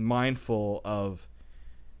pretty mindful of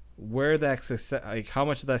where that success, like how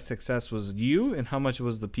much of that success was you and how much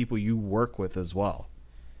was the people you work with as well.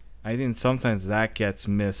 I think sometimes that gets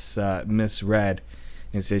misread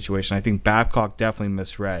in a situation. I think Babcock definitely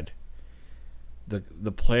misread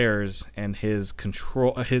the players and his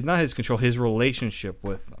control, his relationship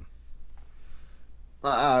with them.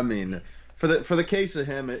 I mean, for the case of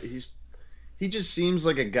him, he just seems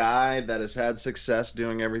like a guy that has had success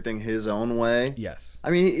doing everything his own way. Yes. I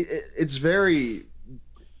mean, it's very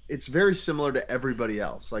similar to everybody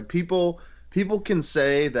else. Like people can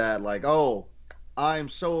say that, like, oh, I'm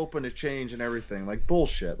so open to change and everything. Like,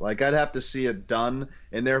 bullshit. Like, I'd have to see it done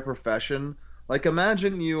in their profession. Like,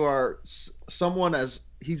 imagine you are someone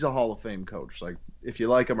he's a Hall of Fame coach. Like, if you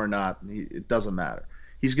like him or not, it doesn't matter.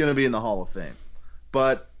 He's going to be in the Hall of Fame.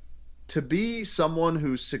 But to be someone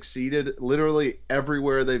who's succeeded literally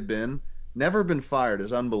everywhere they've been, never been fired,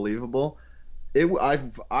 is unbelievable.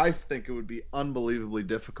 I think it would be unbelievably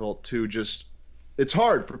difficult to just. It's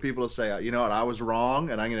hard for people to say, you know what, I was wrong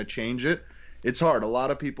and I'm going to change it. It's hard. A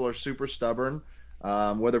lot of people are super stubborn,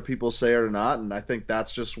 whether people say it or not, and I think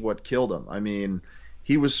that's just what killed him. I mean,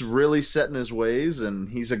 he was really set in his ways, and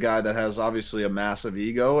he's a guy that has obviously a massive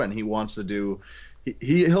ego, and he wants to do.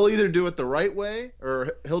 He'll either do it the right way,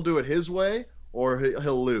 or he'll do it his way, or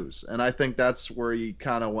he'll lose. And I think that's where he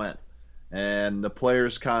kind of went. And the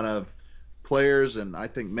players and I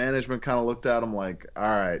think management kind of looked at him like, all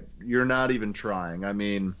right, you're not even trying. I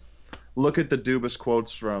mean, look at the Dubas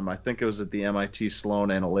quotes from, I think it was at the MIT Sloan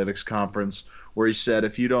Analytics Conference, where he said,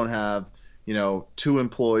 if you don't have, two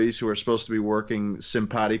employees who are supposed to be working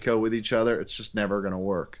simpatico with each other, it's just never going to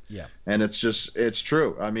work. Yeah. And it's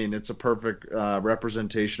true. I mean, it's a perfect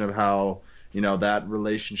representation of how, that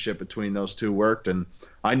relationship between those two worked. And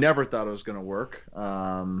I never thought it was going to work.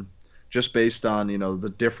 Just based on,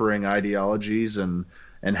 the differing ideologies and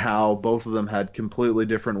how both of them had completely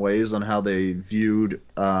different ways on how they viewed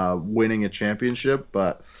winning a championship.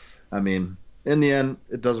 But I mean, in the end,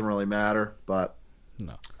 it doesn't really matter, but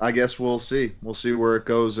no. I guess we'll see. We'll see where it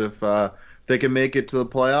goes. If they can make it to the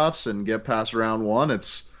playoffs and get past round one,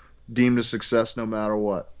 it's deemed a success no matter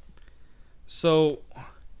what. So,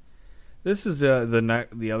 this is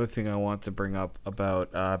the other thing I want to bring up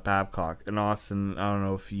about Babcock. And Austin, I don't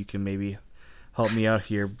know if you can maybe help me out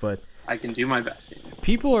here, but I can do my best.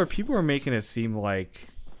 People are making it seem like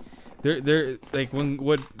they're like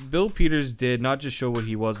what Bill Peters did, not just show what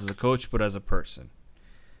he was as a coach, but as a person.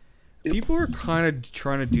 People are kind of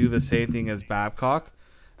trying to do the same thing as Babcock,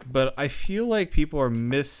 but I feel like people are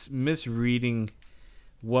misreading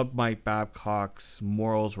what Mike Babcock's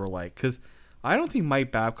morals were like. Because I don't think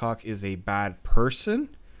Mike Babcock is a bad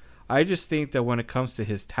person. I just think that when it comes to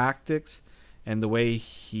his tactics and the way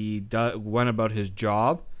he went about his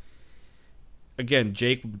job, again,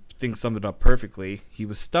 Jake summed it up perfectly. He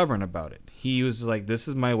was stubborn about it. He was like, "This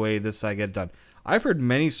is my way. This I get done." I've heard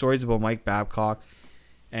many stories about Mike Babcock,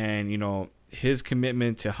 and his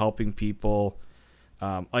commitment to helping people.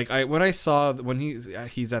 When I saw when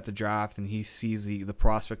he's at the draft and he sees the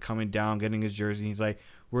prospect coming down, getting his jersey, and he's like,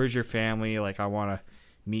 "Where's your family? Like, I want to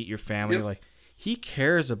meet your family." Yep. Like, he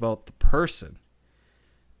cares about the person,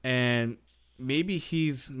 and maybe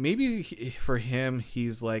for him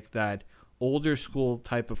he's like that older school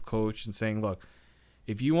type of coach and saying, "Look,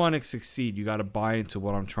 if you want to succeed, you got to buy into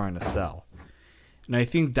what I'm trying to sell." And I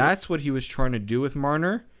think that's what he was trying to do with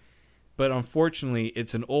Marner. But unfortunately,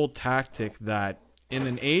 it's an old tactic that in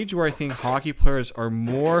an age where I think hockey players are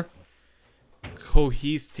more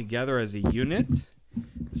cohesed together as a unit,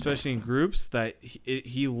 especially in groups, that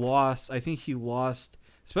he lost. I think he lost,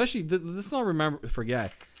 especially, let's not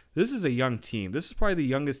forget, this is a young team. This is probably the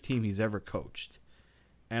youngest team he's ever coached.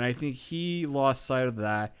 And I think he lost sight of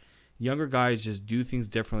that. Younger guys just do things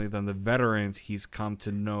differently than the veterans he's come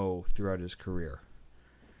to know throughout his career.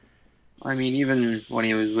 I mean, even when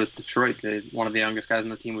he was with Detroit, one of the youngest guys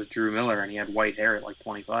on the team was Drew Miller, and he had white hair at like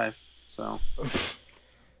 25. So,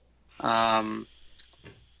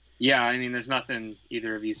 yeah, I mean, there's nothing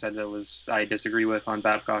either of you said that I disagree with on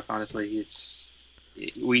Babcock. Honestly,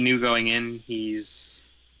 we knew going in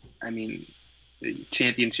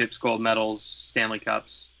championships, gold medals, Stanley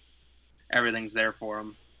Cups, everything's there for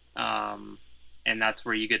him. And that's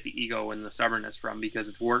where you get the ego and the stubbornness from, because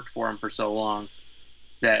it's worked for him for so long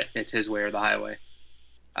that it's his way or the highway.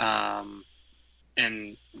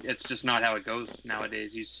 And it's just not how it goes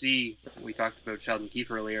nowadays. You see, we talked about Sheldon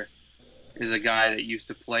Keefe earlier, is a guy that used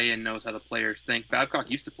to play and knows how the players think.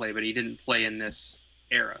 Babcock used to play, but he didn't play in this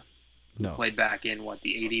era. No. He played back in, the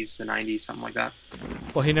 80s, the 90s, something like that.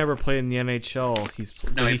 Well, he never played in the NHL.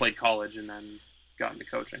 He played college and then got into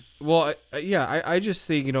coaching. Well, I just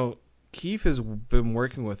think, Keefe has been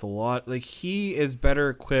working with a lot. Like, he is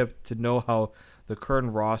better equipped to know how the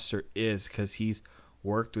current roster is because he's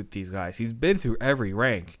worked with these guys. He's been through every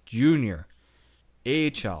rank, junior,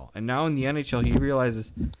 AHL, and now in the NHL he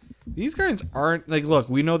realizes these guys aren't, like, look,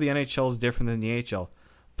 we know the NHL is different than the AHL,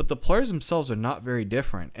 but the players themselves are not very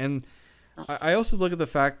different. And I also look at the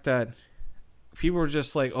fact that people are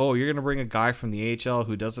just like, oh, you're going to bring a guy from the AHL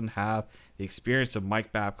who doesn't have the experience of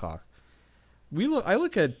Mike Babcock. I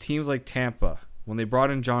look at teams like Tampa when they brought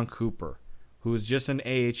in John Cooper, who was just an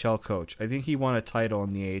AHL coach. I think he won a title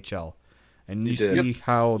in the AHL. And you see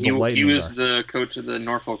how the Lightning He was the coach of the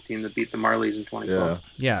Norfolk team that beat the Marlies in 2012.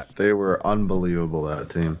 Yeah. They were unbelievable, that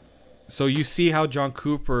team. So you see how John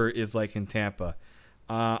Cooper is like in Tampa.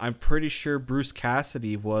 I'm pretty sure Bruce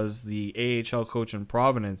Cassidy was the AHL coach in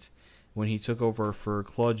Providence when he took over for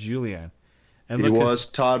Claude Julien. And he was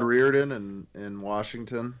Todd Reardon in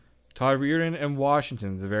Washington. Todd Reardon and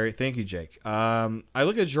Washington. Thank you, Jake. I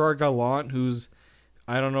look at Gerard Gallant, who's,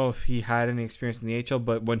 I don't know if he had any experience in the AHL,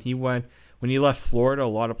 but when he left Florida, a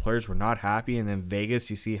lot of players were not happy. And then Vegas,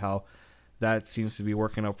 you see how that seems to be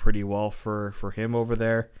working out pretty well for him over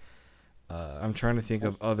there. I'm trying to think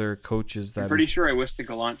of other coaches that. I'm pretty sure I wished the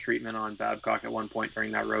Gallant treatment on Babcock at one point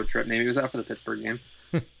during that road trip. Maybe it was after the Pittsburgh game.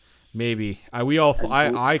 Maybe I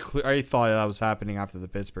thought that was happening after the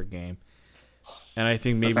Pittsburgh game, and I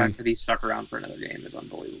think maybe the fact that he stuck around for another game is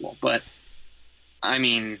unbelievable. But I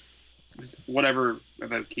mean, whatever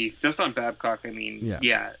about Keefe, just on Babcock. I mean,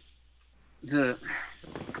 yeah.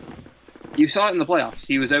 You saw it in the playoffs.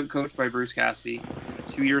 He was outcoached by Bruce Cassidy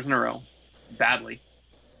 2 years in a row, badly.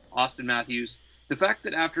 Austin Matthews. The fact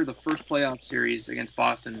that after the first playoff series against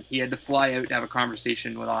Boston, he had to fly out to have a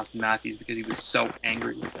conversation with Austin Matthews because he was so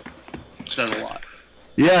angry with him, says a lot.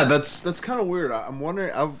 Yeah, that's kind of weird. I'm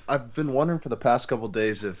wondering. I've been wondering for the past couple of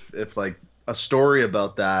days if like a story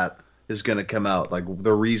about that is going to come out, like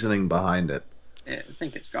the reasoning behind it. I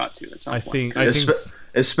think it's got to at some I point. think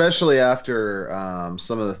especially after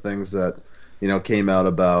some of the things that came out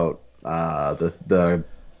about the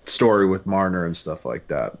story with Marner and stuff like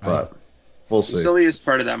that. But we'll see. The silliest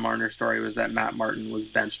part of that Marner story was that Matt Martin was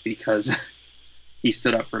benched because he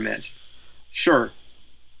stood up for Mitch. Sure,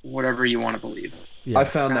 whatever you want to believe. Yeah. I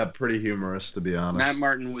found that pretty humorous, to be honest. Matt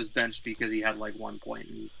Martin was benched because he had like 1 point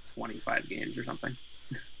in 25 games or something.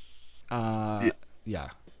 Yeah.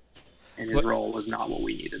 And his role was not what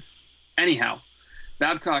we needed. Anyhow,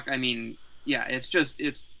 Babcock, I mean, yeah, it's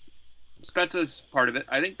Spezza's part of it.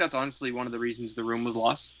 I think that's honestly one of the reasons the room was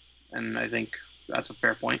lost, and I think that's a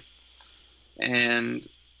fair point. And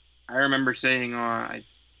I remember saying on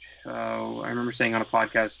a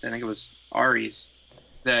podcast, I think it was Ari's,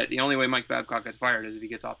 that the only way Mike Babcock gets fired is if he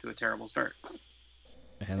gets off to a terrible start.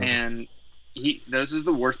 And this is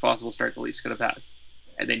the worst possible start the Leafs could have had.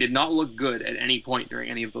 And they did not look good at any point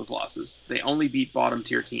during any of those losses. They only beat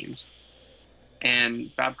bottom-tier teams.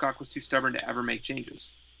 And Babcock was too stubborn to ever make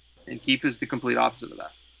changes. And Keefe is the complete opposite of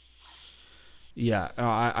that. Yeah,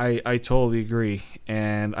 I totally agree.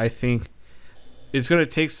 And I think it's going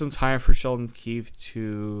to take some time for Sheldon Keefe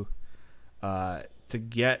to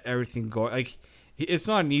get everything going. Like, it's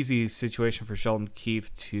not an easy situation for Sheldon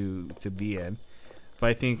Keefe to be in. But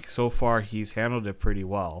I think so far he's handled it pretty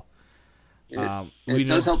well. It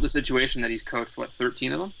does help the situation that he's coached,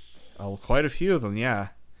 13 of them? Oh, quite a few of them, yeah.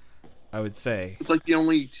 I would say. It's like the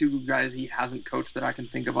only 2 guys he hasn't coached that I can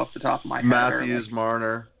think of off the top of my head. Matthews,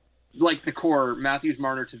 Marner. Like the core, Matthews,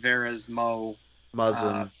 Marner, Tavares, Mo,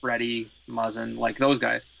 Muzzin. Freddie, Muzzin, like those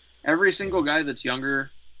guys. Every single guy that's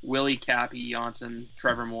younger, Willie, Cappy, Janssen,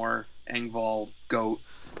 Trevor Moore, Engvall, Goat.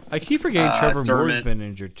 I keep forgetting Trevor Dermott. Moore's been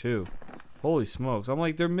injured too. Holy smokes. I'm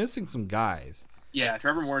like, they're missing some guys. Yeah,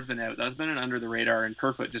 Trevor Moore's been out. That's been an under the radar, and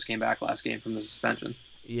Kerfoot just came back last game from the suspension.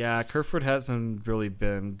 Yeah, Kerfoot hasn't really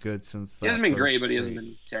been good since that. He hasn't been great, but he hasn't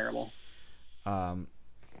been terrible.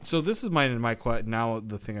 So this is my question. Now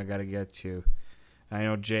the thing I got to get to. I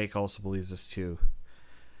know Jake also believes this too.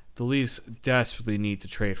 The Leafs desperately need to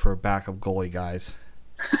trade for a backup goalie, guys.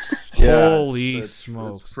 Holy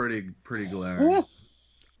smokes! It's pretty glaring.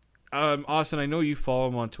 Austin, I know you follow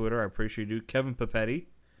him on Twitter. I appreciate you do. Kevin Papetti.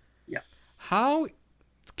 Yeah.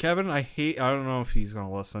 Kevin, I don't know if he's going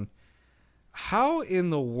to listen. How in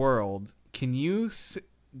the world can you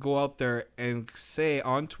go out there and say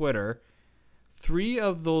on Twitter 3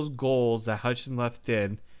 of those goals that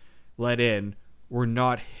Hutchinson let in were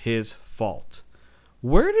not his fault?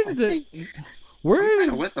 Where did I'm kind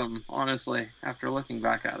of with him, honestly, after looking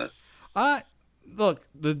back at it. Look,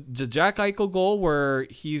 the Jack Eichel goal where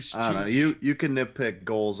he's... I don't know. You can nitpick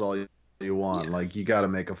goals all you want. Yeah. Like, you got to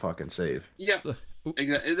make a fucking save. Yeah.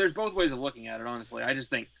 There's both ways of looking at it, honestly. I just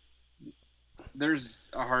think there's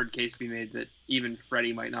a hard case to be made that even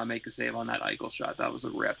Freddie might not make the save on that Eichel shot. That was a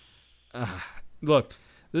rip. Look,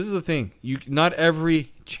 this is the thing. Not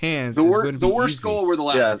every chance. The worst easy. Goal were the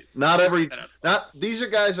last two. These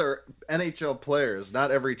guys are NHL players.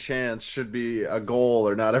 Not every chance should be a goal,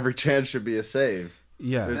 or not every chance should be a save.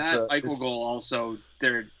 Yeah, that Eichel goal also.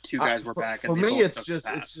 There, 2 guys were back. For me, it's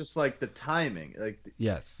just like the timing. Like,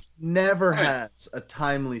 yes, never has a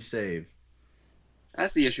timely save.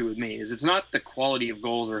 That's the issue with me. Is it's not the quality of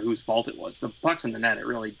goals or whose fault it was. The puck's in the net. It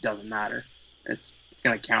really doesn't matter. It's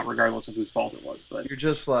going to count regardless of whose fault it was. But you're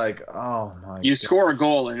just like, oh my. You score a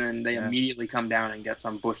goal and then they immediately come down and get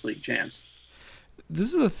some Bush League chance.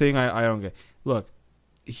 This is the thing I don't get. Look,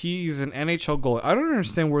 he's an NHL goalie. I don't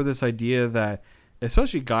understand where this idea that,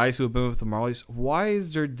 especially guys who have been with the Marlies, why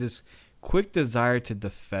is there this quick desire to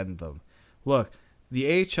defend them? Look, the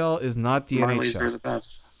AHL is not the Marlies NHL. Are the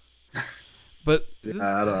best. But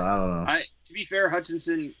I don't know. To be fair,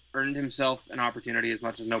 Hutchinson earned himself an opportunity as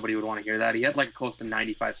much as nobody would want to hear that. He had like close to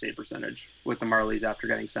 95 save percentage with the Marlies after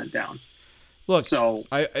getting sent down. Look, so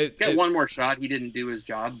get one more shot. He didn't do his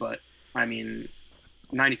job, but I mean,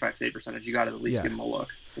 95 save percentage. You got to at least give him a look,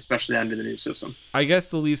 especially under the new system. I guess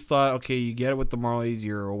the Leafs thought, okay, you get it with the Marlies.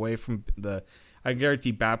 You're away from the. I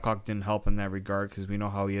guarantee Babcock didn't help in that regard because we know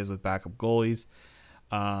how he is with backup goalies.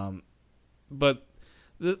 But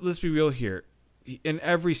let's be real here. In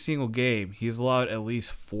every single game, he's allowed at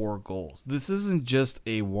least 4 goals. This isn't just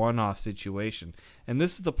a one-off situation. And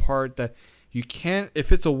this is the part that you can't...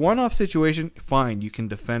 If it's a one-off situation, fine, you can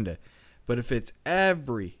defend it. But if it's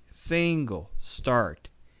every single start,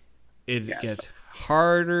 it gets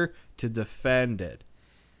harder to defend it.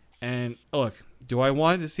 And look, do I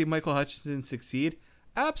want to see Michael Hutchinson succeed?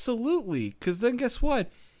 Absolutely. Because then guess what?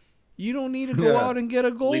 You don't need to go out and get a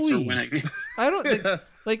goalie. Leafs are winning. I don't...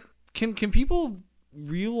 Like, can people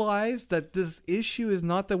realize that this issue is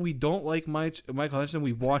not that we don't like Michael Hutchinson.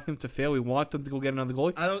 We want him to fail. We want them to go get another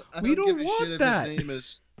goalie. I don't give a shit if his name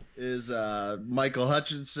is Michael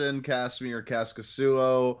Hutchinson, Casimir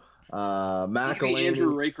Kaskisuo, McElhinney.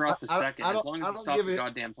 Andrew Raycroft II, as long as he stops the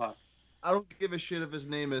goddamn puck. I don't give a shit if his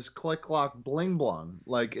name is Click Clock Bling Blong.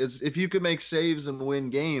 Like, if you can make saves and win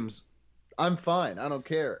games, I'm fine. I don't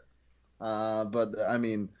care. But I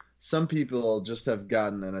mean, some people just have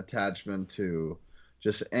gotten an attachment to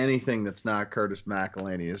just anything that's not Curtis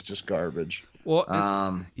McElhinney is just garbage. Well,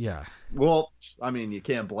 yeah. Well, I mean, you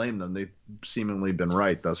can't blame them. They've seemingly been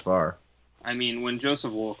right thus far. I mean, when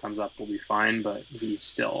Joseph Wool comes up, we'll be fine, but he's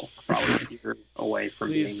still probably a year away from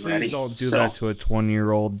being ready. Please don't do that to a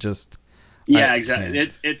 20-year-old. Yeah, exactly.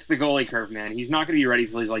 It's the goalie curve, man. He's not going to be ready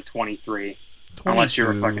until he's like 23. Unless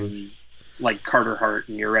you're a fucking like Carter Hart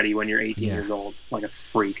and you're ready when you're 18 years old, like a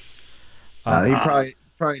freak. He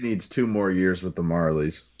probably needs 2 more years with the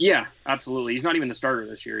Marlies. Yeah, absolutely. He's not even the starter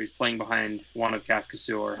this year. He's playing behind one of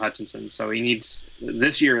Kaskisuo or Hutchinson, so he needs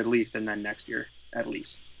this year at least, and then next year at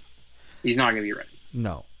least. He's not going to be ready.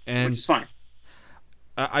 No, which is fine.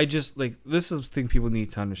 I just this is the thing people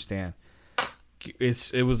need to understand.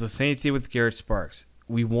 It was the same thing with Garrett Sparks.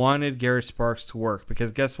 We wanted Garrett Sparks to work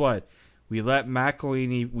because guess what? We put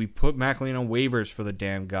McElhinney on waivers for the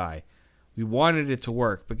damn guy. We wanted it to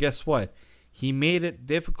work, but guess what? He made it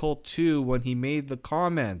difficult too when he made the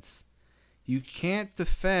comments. You can't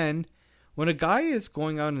defend when a guy is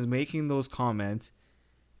going out and is making those comments.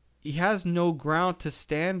 He has no ground to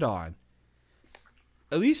stand on.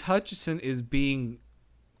 At least Hutchinson is being,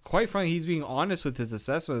 quite frankly, he's being honest with his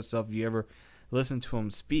assessment of himself. If you ever listen to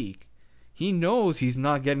him speak, he knows he's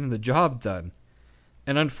not getting the job done.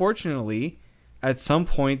 And unfortunately, at some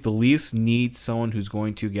point, the Leafs need someone who's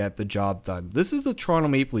going to get the job done. This is the Toronto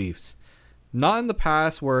Maple Leafs. Not in the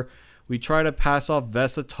past where we try to pass off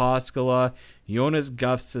Vesa Toskala, Jonas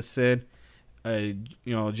Gustafsson,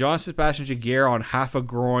 John Sebastian Jaguar on half a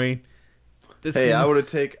groin. I would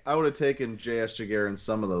have taken J.S. Jaguar in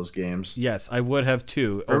some of those games. Yes, I would have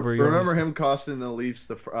too. Remember him costing the Leafs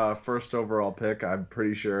the first overall pick? I'm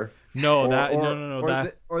pretty sure. No, that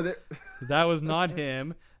was not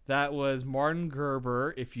him. That was Martin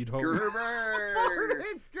Gerber. If you don't,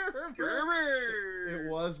 Martin Gerber.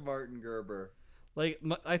 It was Martin Gerber.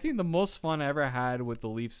 I think the most fun I ever had with the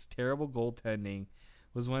Leafs' terrible goaltending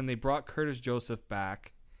was when they brought Curtis Joseph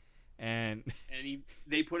back. And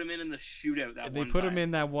they put him in the shootout that one time. They put him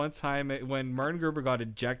in that one time when Martin Gerber got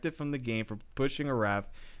ejected from the game for pushing a ref.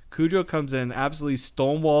 Cujo comes in, absolutely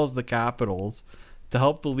stonewalls the Capitals to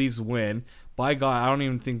help the Leafs win. By God, I don't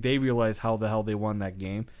even think they realize how the hell they won that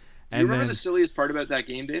game. Do you remember the silliest part about that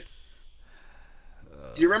game, Dave?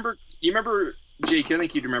 Do you remember? You remember, Jake? I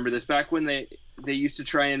think you'd remember this. Back when they used to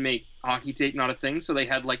try and make hockey tape not a thing, so they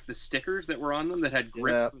had the stickers that were on them that had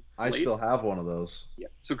grip. Yeah, I still have one of those. Yeah.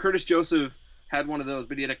 So Curtis Joseph had one of those,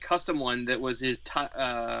 but he had a custom one that was his.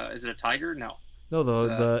 Is it a tiger? No.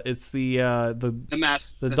 No, it's the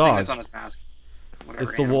mask. The dog thing that's on his mask.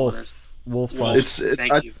 It's the wolf. Wolf.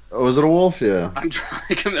 Thank you. Was it a wolf? Yeah. I'm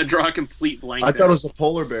trying to draw a complete blank. I thought it was a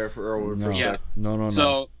polar bear for a second. No.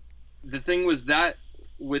 So the thing was that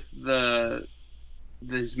with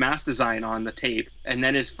his mask design on the tape, and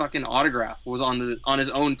then his fucking autograph was on his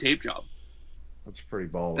own tape job. That's pretty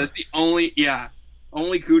baller. That's the only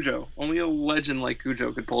Cujo, only a legend like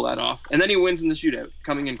Cujo could pull that off. And then he wins in the shootout,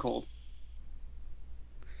 coming in cold.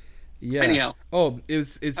 Yeah. Anyhow. Oh,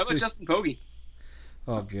 it's. How about Justin Pogge?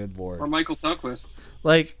 Oh, good lord. Or Michael Tugquist.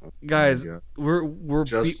 Guys, we're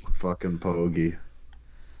just fucking Pogge.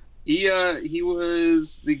 He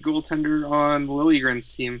was the goaltender on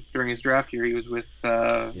Liljegren's team during his draft year. He was with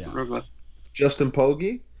Rögle. Justin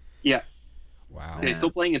Pogge? Yeah. Wow. Yeah, he's still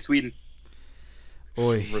playing in Sweden.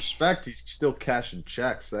 Boy. Respect, he's still cashing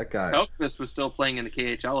checks, that guy. Tugquist was still playing in the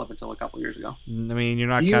KHL up until a couple years ago. I mean, you're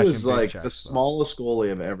not He cashing was big checks, the smallest goalie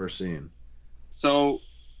I've ever seen. So,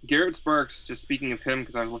 Garrett Sparks, just speaking of him,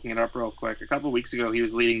 because I was looking it up real quick, a couple of weeks ago he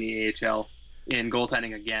was leading the AHL in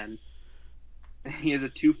goaltending again. He has a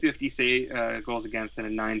 .250 goals against and a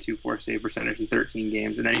 .924 save percentage in 13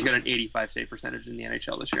 games, and then he's got an 85 save percentage in the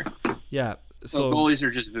NHL this year. Yeah. So goalies are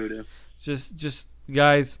just voodoo. Just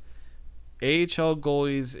guys, AHL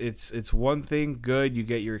goalies, it's one thing good, you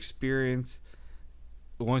get your experience.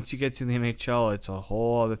 Once you get to the NHL, it's a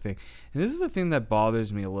whole other thing. And this is the thing that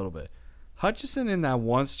bothers me a little bit. Hutchinson in that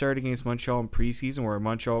one start against Montreal in preseason where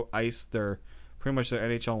Montreal iced their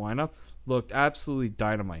NHL lineup looked absolutely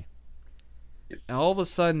dynamite. And all of a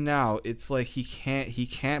sudden now it's like he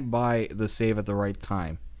can't buy the save at the right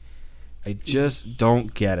time. I just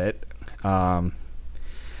don't get it.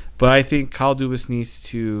 But I think Kyle Dubas needs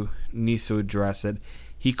to address it.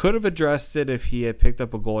 He could have addressed it if he had picked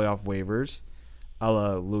up a goalie off waivers, a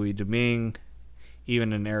la Louis Domingue.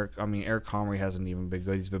 Even Eric Comrie hasn't even been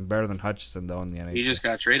good. He's been better than Hutchinson though in the NHL. He just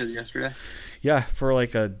got traded yesterday. Yeah, for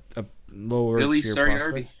like a lower Billy tier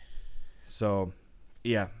Sargarbi. So,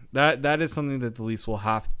 yeah, that is something that the Leafs will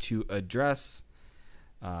have to address.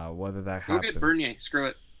 Whether that happens. Go get Bernier. Screw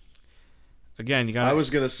it. Again, you got. I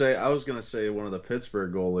was gonna say one of the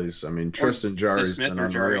Pittsburgh goalies. I mean, Tristan Jarry's been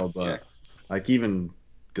unreal, but like even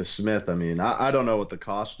DeSmith. I mean, I don't know what the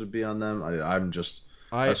cost would be on them. I'm just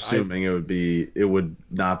assuming it would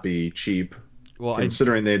not be cheap. Well,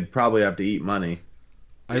 considering they'd probably have to eat money.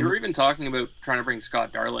 They were even talking about trying to bring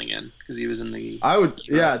Scott Darling in because he was in the. I would,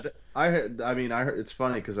 yeah. I heard. It's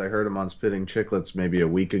funny because I heard him on Spitting Chicklets maybe a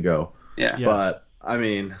week ago. Yeah. But I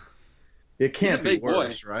mean, it can't be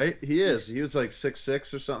worse, boy. Right? He is. He was like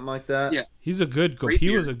 6'6" or something like that. Yeah. He's a good goalie.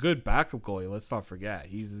 He was a good backup goalie. Let's not forget.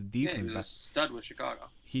 He's a decent. Yeah, he was a stud with Chicago.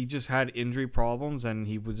 He just had injury problems and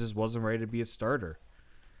he just wasn't ready to be a starter.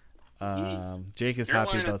 Jake is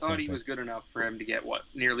happy about something. I thought he was good enough for him to get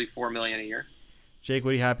nearly $4 million a year. Jake,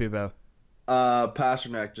 what are you happy about?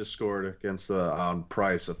 Pasternak just scored against the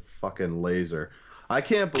Price, a fucking laser. I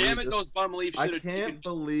can't believe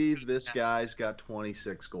this guy's got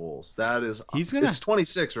 26 goals. That is, it's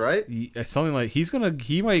 26, right? Something like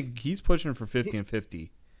he's pushing for 50 and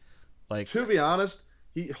 50. Like, to be honest,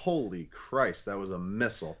 holy Christ, that was a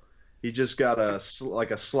missile. He just got a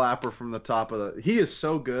slapper from the top of he is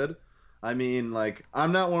so good. I mean, like,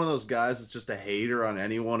 I'm not one of those guys that's just a hater on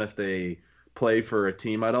anyone if they play for a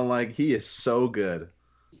team I don't like. He is so good.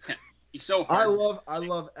 He's so hard. I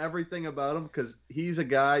love everything about him because he's a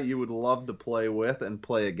guy you would love to play with and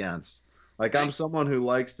play against. Like, I'm someone who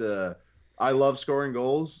I love scoring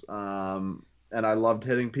goals, and I loved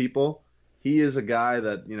hitting people. He is a guy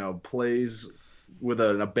that, plays with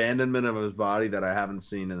an abandonment of his body that I haven't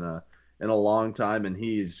seen in a long time, and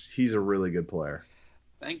he's a really good player.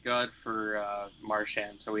 Thank God for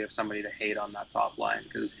Marchand, so we have somebody to hate on that top line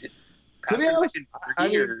because to be honest,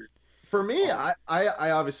 for me, I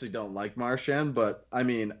obviously don't like Marchand, but I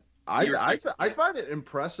mean, I find it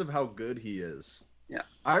impressive how good he is. Yeah,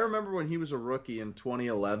 I remember when he was a rookie in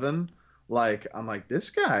 2011. Like, I'm like,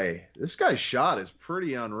 this guy's shot is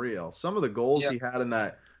pretty unreal. Some of the goals he had in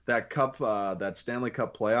that cup, that Stanley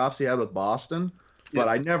Cup playoffs he had with Boston, but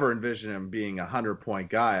I never envisioned him being a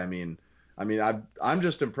 100-point guy. I mean, I'm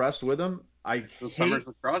just impressed with him. Summers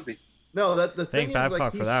with Crosby. No, the thing is,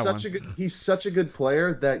 like, he's such a good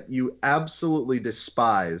player that you absolutely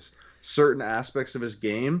despise certain aspects of his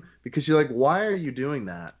game because you're like, why are you doing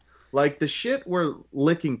that? Like, the shit we're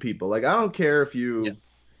licking people. Like, I don't care if you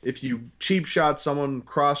cheap shot someone,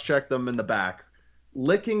 cross check them in the back.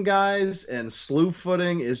 Licking guys and slew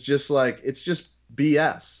footing is just like, it's just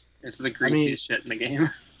BS. It's the greasiest shit in the game.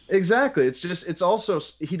 Exactly. It's also,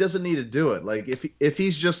 he doesn't need to do it. Like, if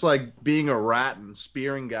he's just like being a rat and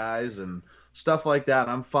spearing guys and stuff like that,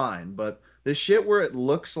 I'm fine. But the shit where it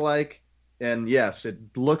looks like, and yes, it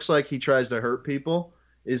looks like he tries to hurt people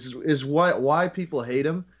is why people hate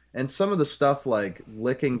him. And some of the stuff like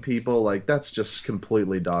licking people, like, that's just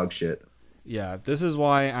completely dog shit. Yeah, this is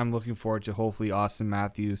why I'm looking forward to hopefully Austin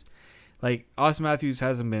Matthews. Like, Austin Matthews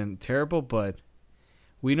hasn't been terrible, but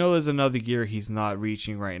we know there's another gear he's not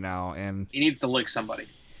reaching right now, and he needs to lick somebody.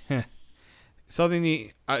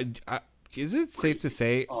 Something is it safe to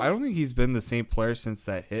say? I don't think he's been the same player since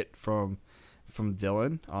that hit from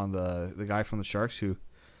Dylan on the guy from the Sharks who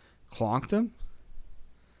clonked him.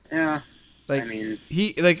 Yeah. Like, I mean,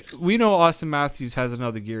 we know Austin Matthews has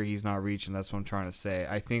another gear he's not reaching. That's what I'm trying to say.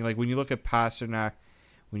 I think, like, when you look at Pasternak,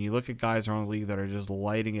 when you look at guys around the league that are just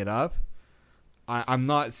lighting it up, I'm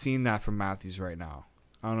not seeing that from Matthews right now.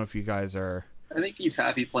 I don't know if you guys are. I think he's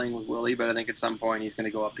happy playing with Willie, but I think at some point he's going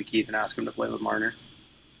to go up to Keith and ask him to play with Marner.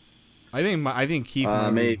 I think Keith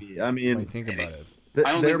maybe. I mean, might think about it.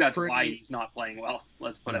 I don't think that's why he's not playing well.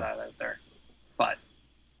 Let's put that out there. But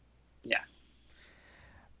yeah.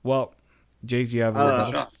 Well, Jake, do you have a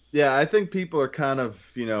shot? Yeah, I think people are kind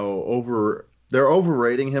of, they're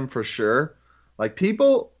overrating him for sure. Like,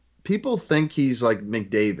 people think he's like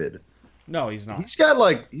McDavid. No, he's not. He's got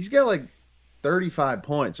like 35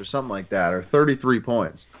 points or something like that, or 33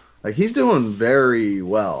 points. Like, he's doing very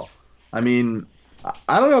well. I mean,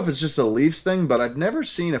 I don't know if it's just a Leafs thing, but I've never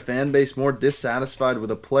seen a fan base more dissatisfied with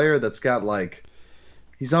a player that's got, like,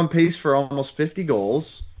 he's on pace for almost 50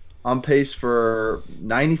 goals, on pace for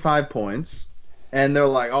 95 points, and they're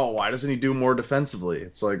like, oh, why doesn't he do more defensively?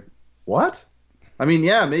 It's like, what? I mean,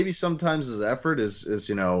 yeah, maybe sometimes his effort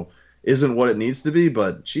isn't what it needs to be,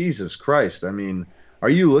 but Jesus Christ. I mean, are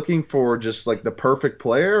you looking for just like the perfect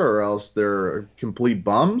player, or else they're complete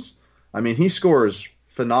bums? I mean, he scores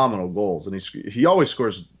phenomenal goals, and he always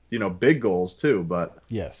scores, big goals too. But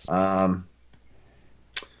yes,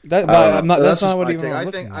 that's not what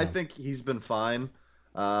I think he's been fine.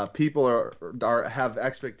 People have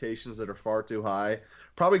expectations that are far too high.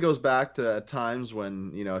 Probably goes back to times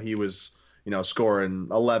when he was scoring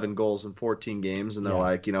 11 goals in 14 games, and they're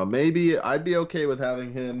like, maybe I'd be okay with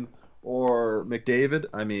having him or McDavid.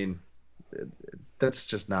 I mean, that's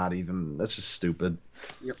just stupid.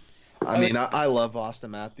 Yep. I mean, I love Austin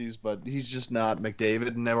Matthews, but he's just not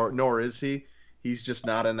McDavid, nor is he. He's just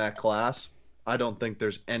not in that class. I don't think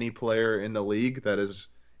there's any player in the league that is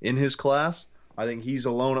in his class. I think he's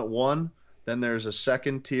alone at one. Then there's a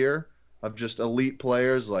second tier of just elite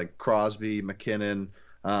players like Crosby, McKinnon,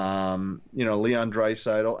 Leon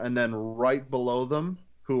Draisaitl, and then right below them,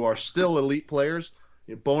 who are still elite players,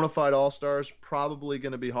 bona fide all-stars, probably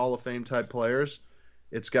going to be Hall of Fame type players.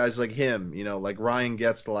 It's guys like him, like Ryan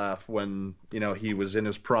Getzlaf when, he was in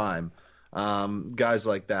his prime. Guys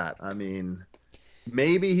like that. I mean,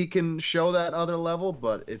 maybe he can show that other level,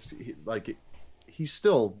 but it's like he's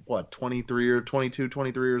still, 23 or 22,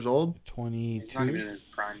 23 years old? 22. He's not even in his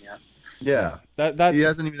prime yet. Yeah. He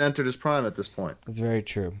hasn't even entered his prime at this point. That's very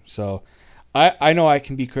true. So I know I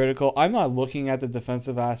can be critical. I'm not looking at the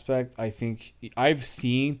defensive aspect. I think I've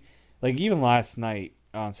seen, like even last night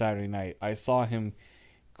on Saturday night, I saw him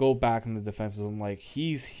go back in the defensive zone. Like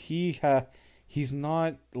he's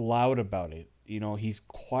not loud about it. He's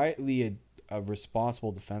quietly a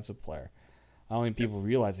responsible defensive player. I don't think people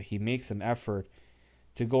realize that he makes an effort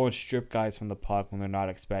to go and strip guys from the puck when they're not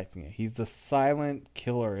expecting it. He's the silent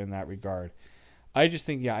killer in that regard. I just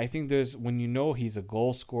think, I think there's, when he's a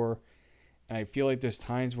goal scorer, and I feel like there's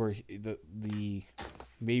times where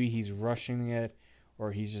maybe he's rushing it,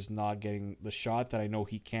 or he's just not getting the shot that I know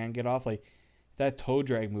he can get off. Like that toe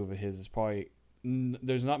drag move of his is probably,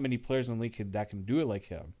 there's not many players in the league that can do it like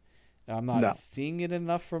him. And I'm not seeing it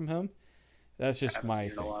enough from him. That's just my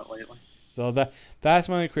thing. A lot lately. So that's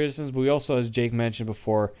my only criticism. But we also, as Jake mentioned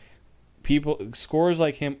before, scores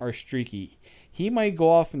like him are streaky. He might go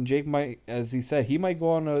off, and Jake might, as he said, he might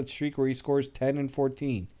go on a streak where he scores 10 and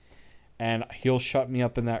 14, and he'll shut me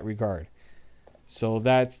up in that regard. So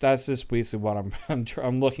that's just basically what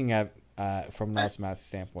I'm looking at from Nelson Matthews'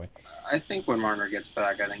 standpoint. I think when Marner gets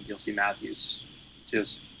back, I think you'll see Matthews.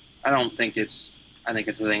 I think it's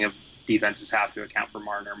a thing of defenses have to account for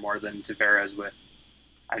Marner more than Tavares with.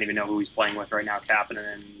 I don't even know who he's playing with right now,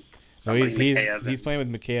 Kapanen and he's playing with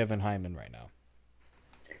Mikheyev and Hyman right now.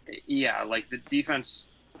 Yeah, like the defense,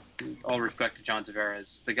 all respect to John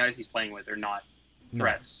Tavares, the guys he's playing with are not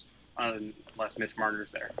threats unless Mitch Marner's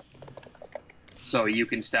there. So you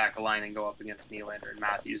can stack a line and go up against Nylander and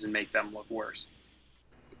Matthews and make them look worse.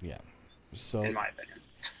 Yeah. So in my opinion.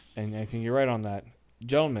 And I think you're right on that.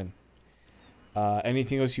 Gentlemen,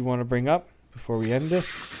 anything else you want to bring up before we end it?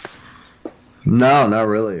 No, not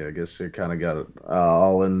really. I guess you kind of got it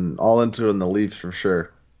all into in the Leafs for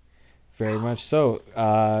sure. Very much so.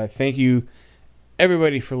 Thank you,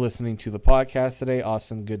 everybody, for listening to the podcast today.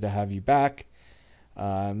 Austin, good to have you back.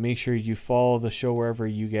 Make sure you follow the show wherever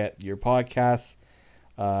you get your podcasts.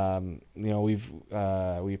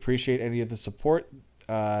 We appreciate any of the support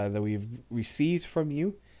that we've received from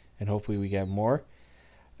you, and hopefully we get more.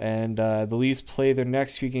 And the Leafs play their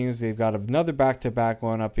next few games. They've got another back-to-back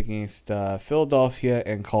one up against Philadelphia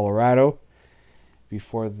and Colorado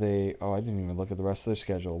before they... Oh, I didn't even look at the rest of their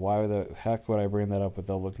schedule. Why the heck would I bring that up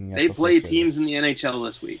without looking at They play teams in the NHL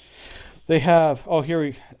this week. They have... Oh, here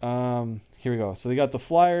we go. So they got the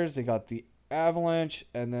Flyers, they got the Avalanche,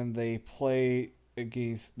 and then they play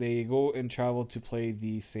against... They go and travel to play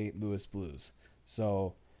the St. Louis Blues.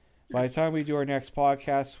 So... By the time we do our next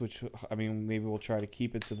podcast, which, I mean, maybe we'll try to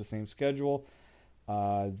keep it to the same schedule,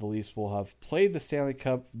 the Leafs will have played the Stanley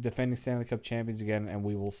Cup, defending Stanley Cup champions again, and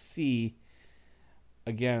we will see,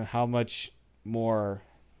 again, how much more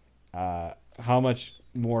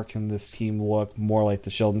can this team look more like the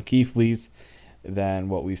Sheldon Keefe Leafs than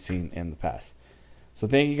what we've seen in the past. So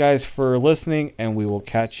thank you guys for listening, and we will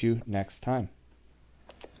catch you next time.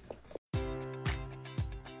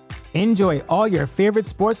 Enjoy all your favorite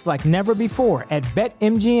sports like never before at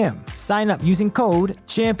BetMGM. Sign up using code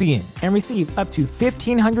CHAMPION and receive up to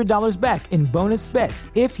 $1,500 back in bonus bets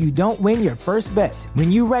if you don't win your first bet. When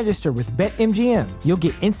you register with BetMGM, you'll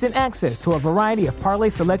get instant access to a variety of parlay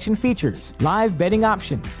selection features, live betting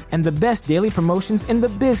options, and the best daily promotions in the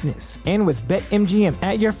business. And with BetMGM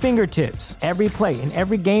at your fingertips, every play and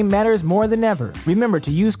every game matters more than ever. Remember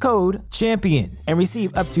to use code CHAMPION and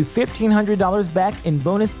receive up to $1,500 back in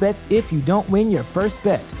bonus bets bets if you don't win your first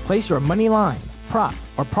bet. Place your money line, prop,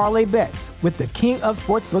 or parlay bets with the king of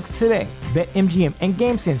sportsbooks today. BetMGM and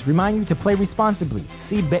GameSense remind you to play responsibly.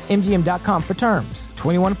 See BetMGM.com for terms.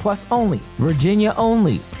 21 plus only. Virginia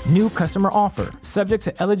only. New customer offer. Subject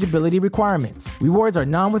to eligibility requirements. Rewards are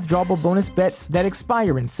non-withdrawable bonus bets that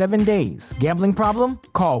expire in 7 days. Gambling problem?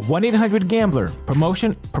 Call 1-800-GAMBLER.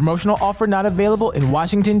 Promotional offer not available in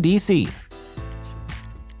Washington, D.C.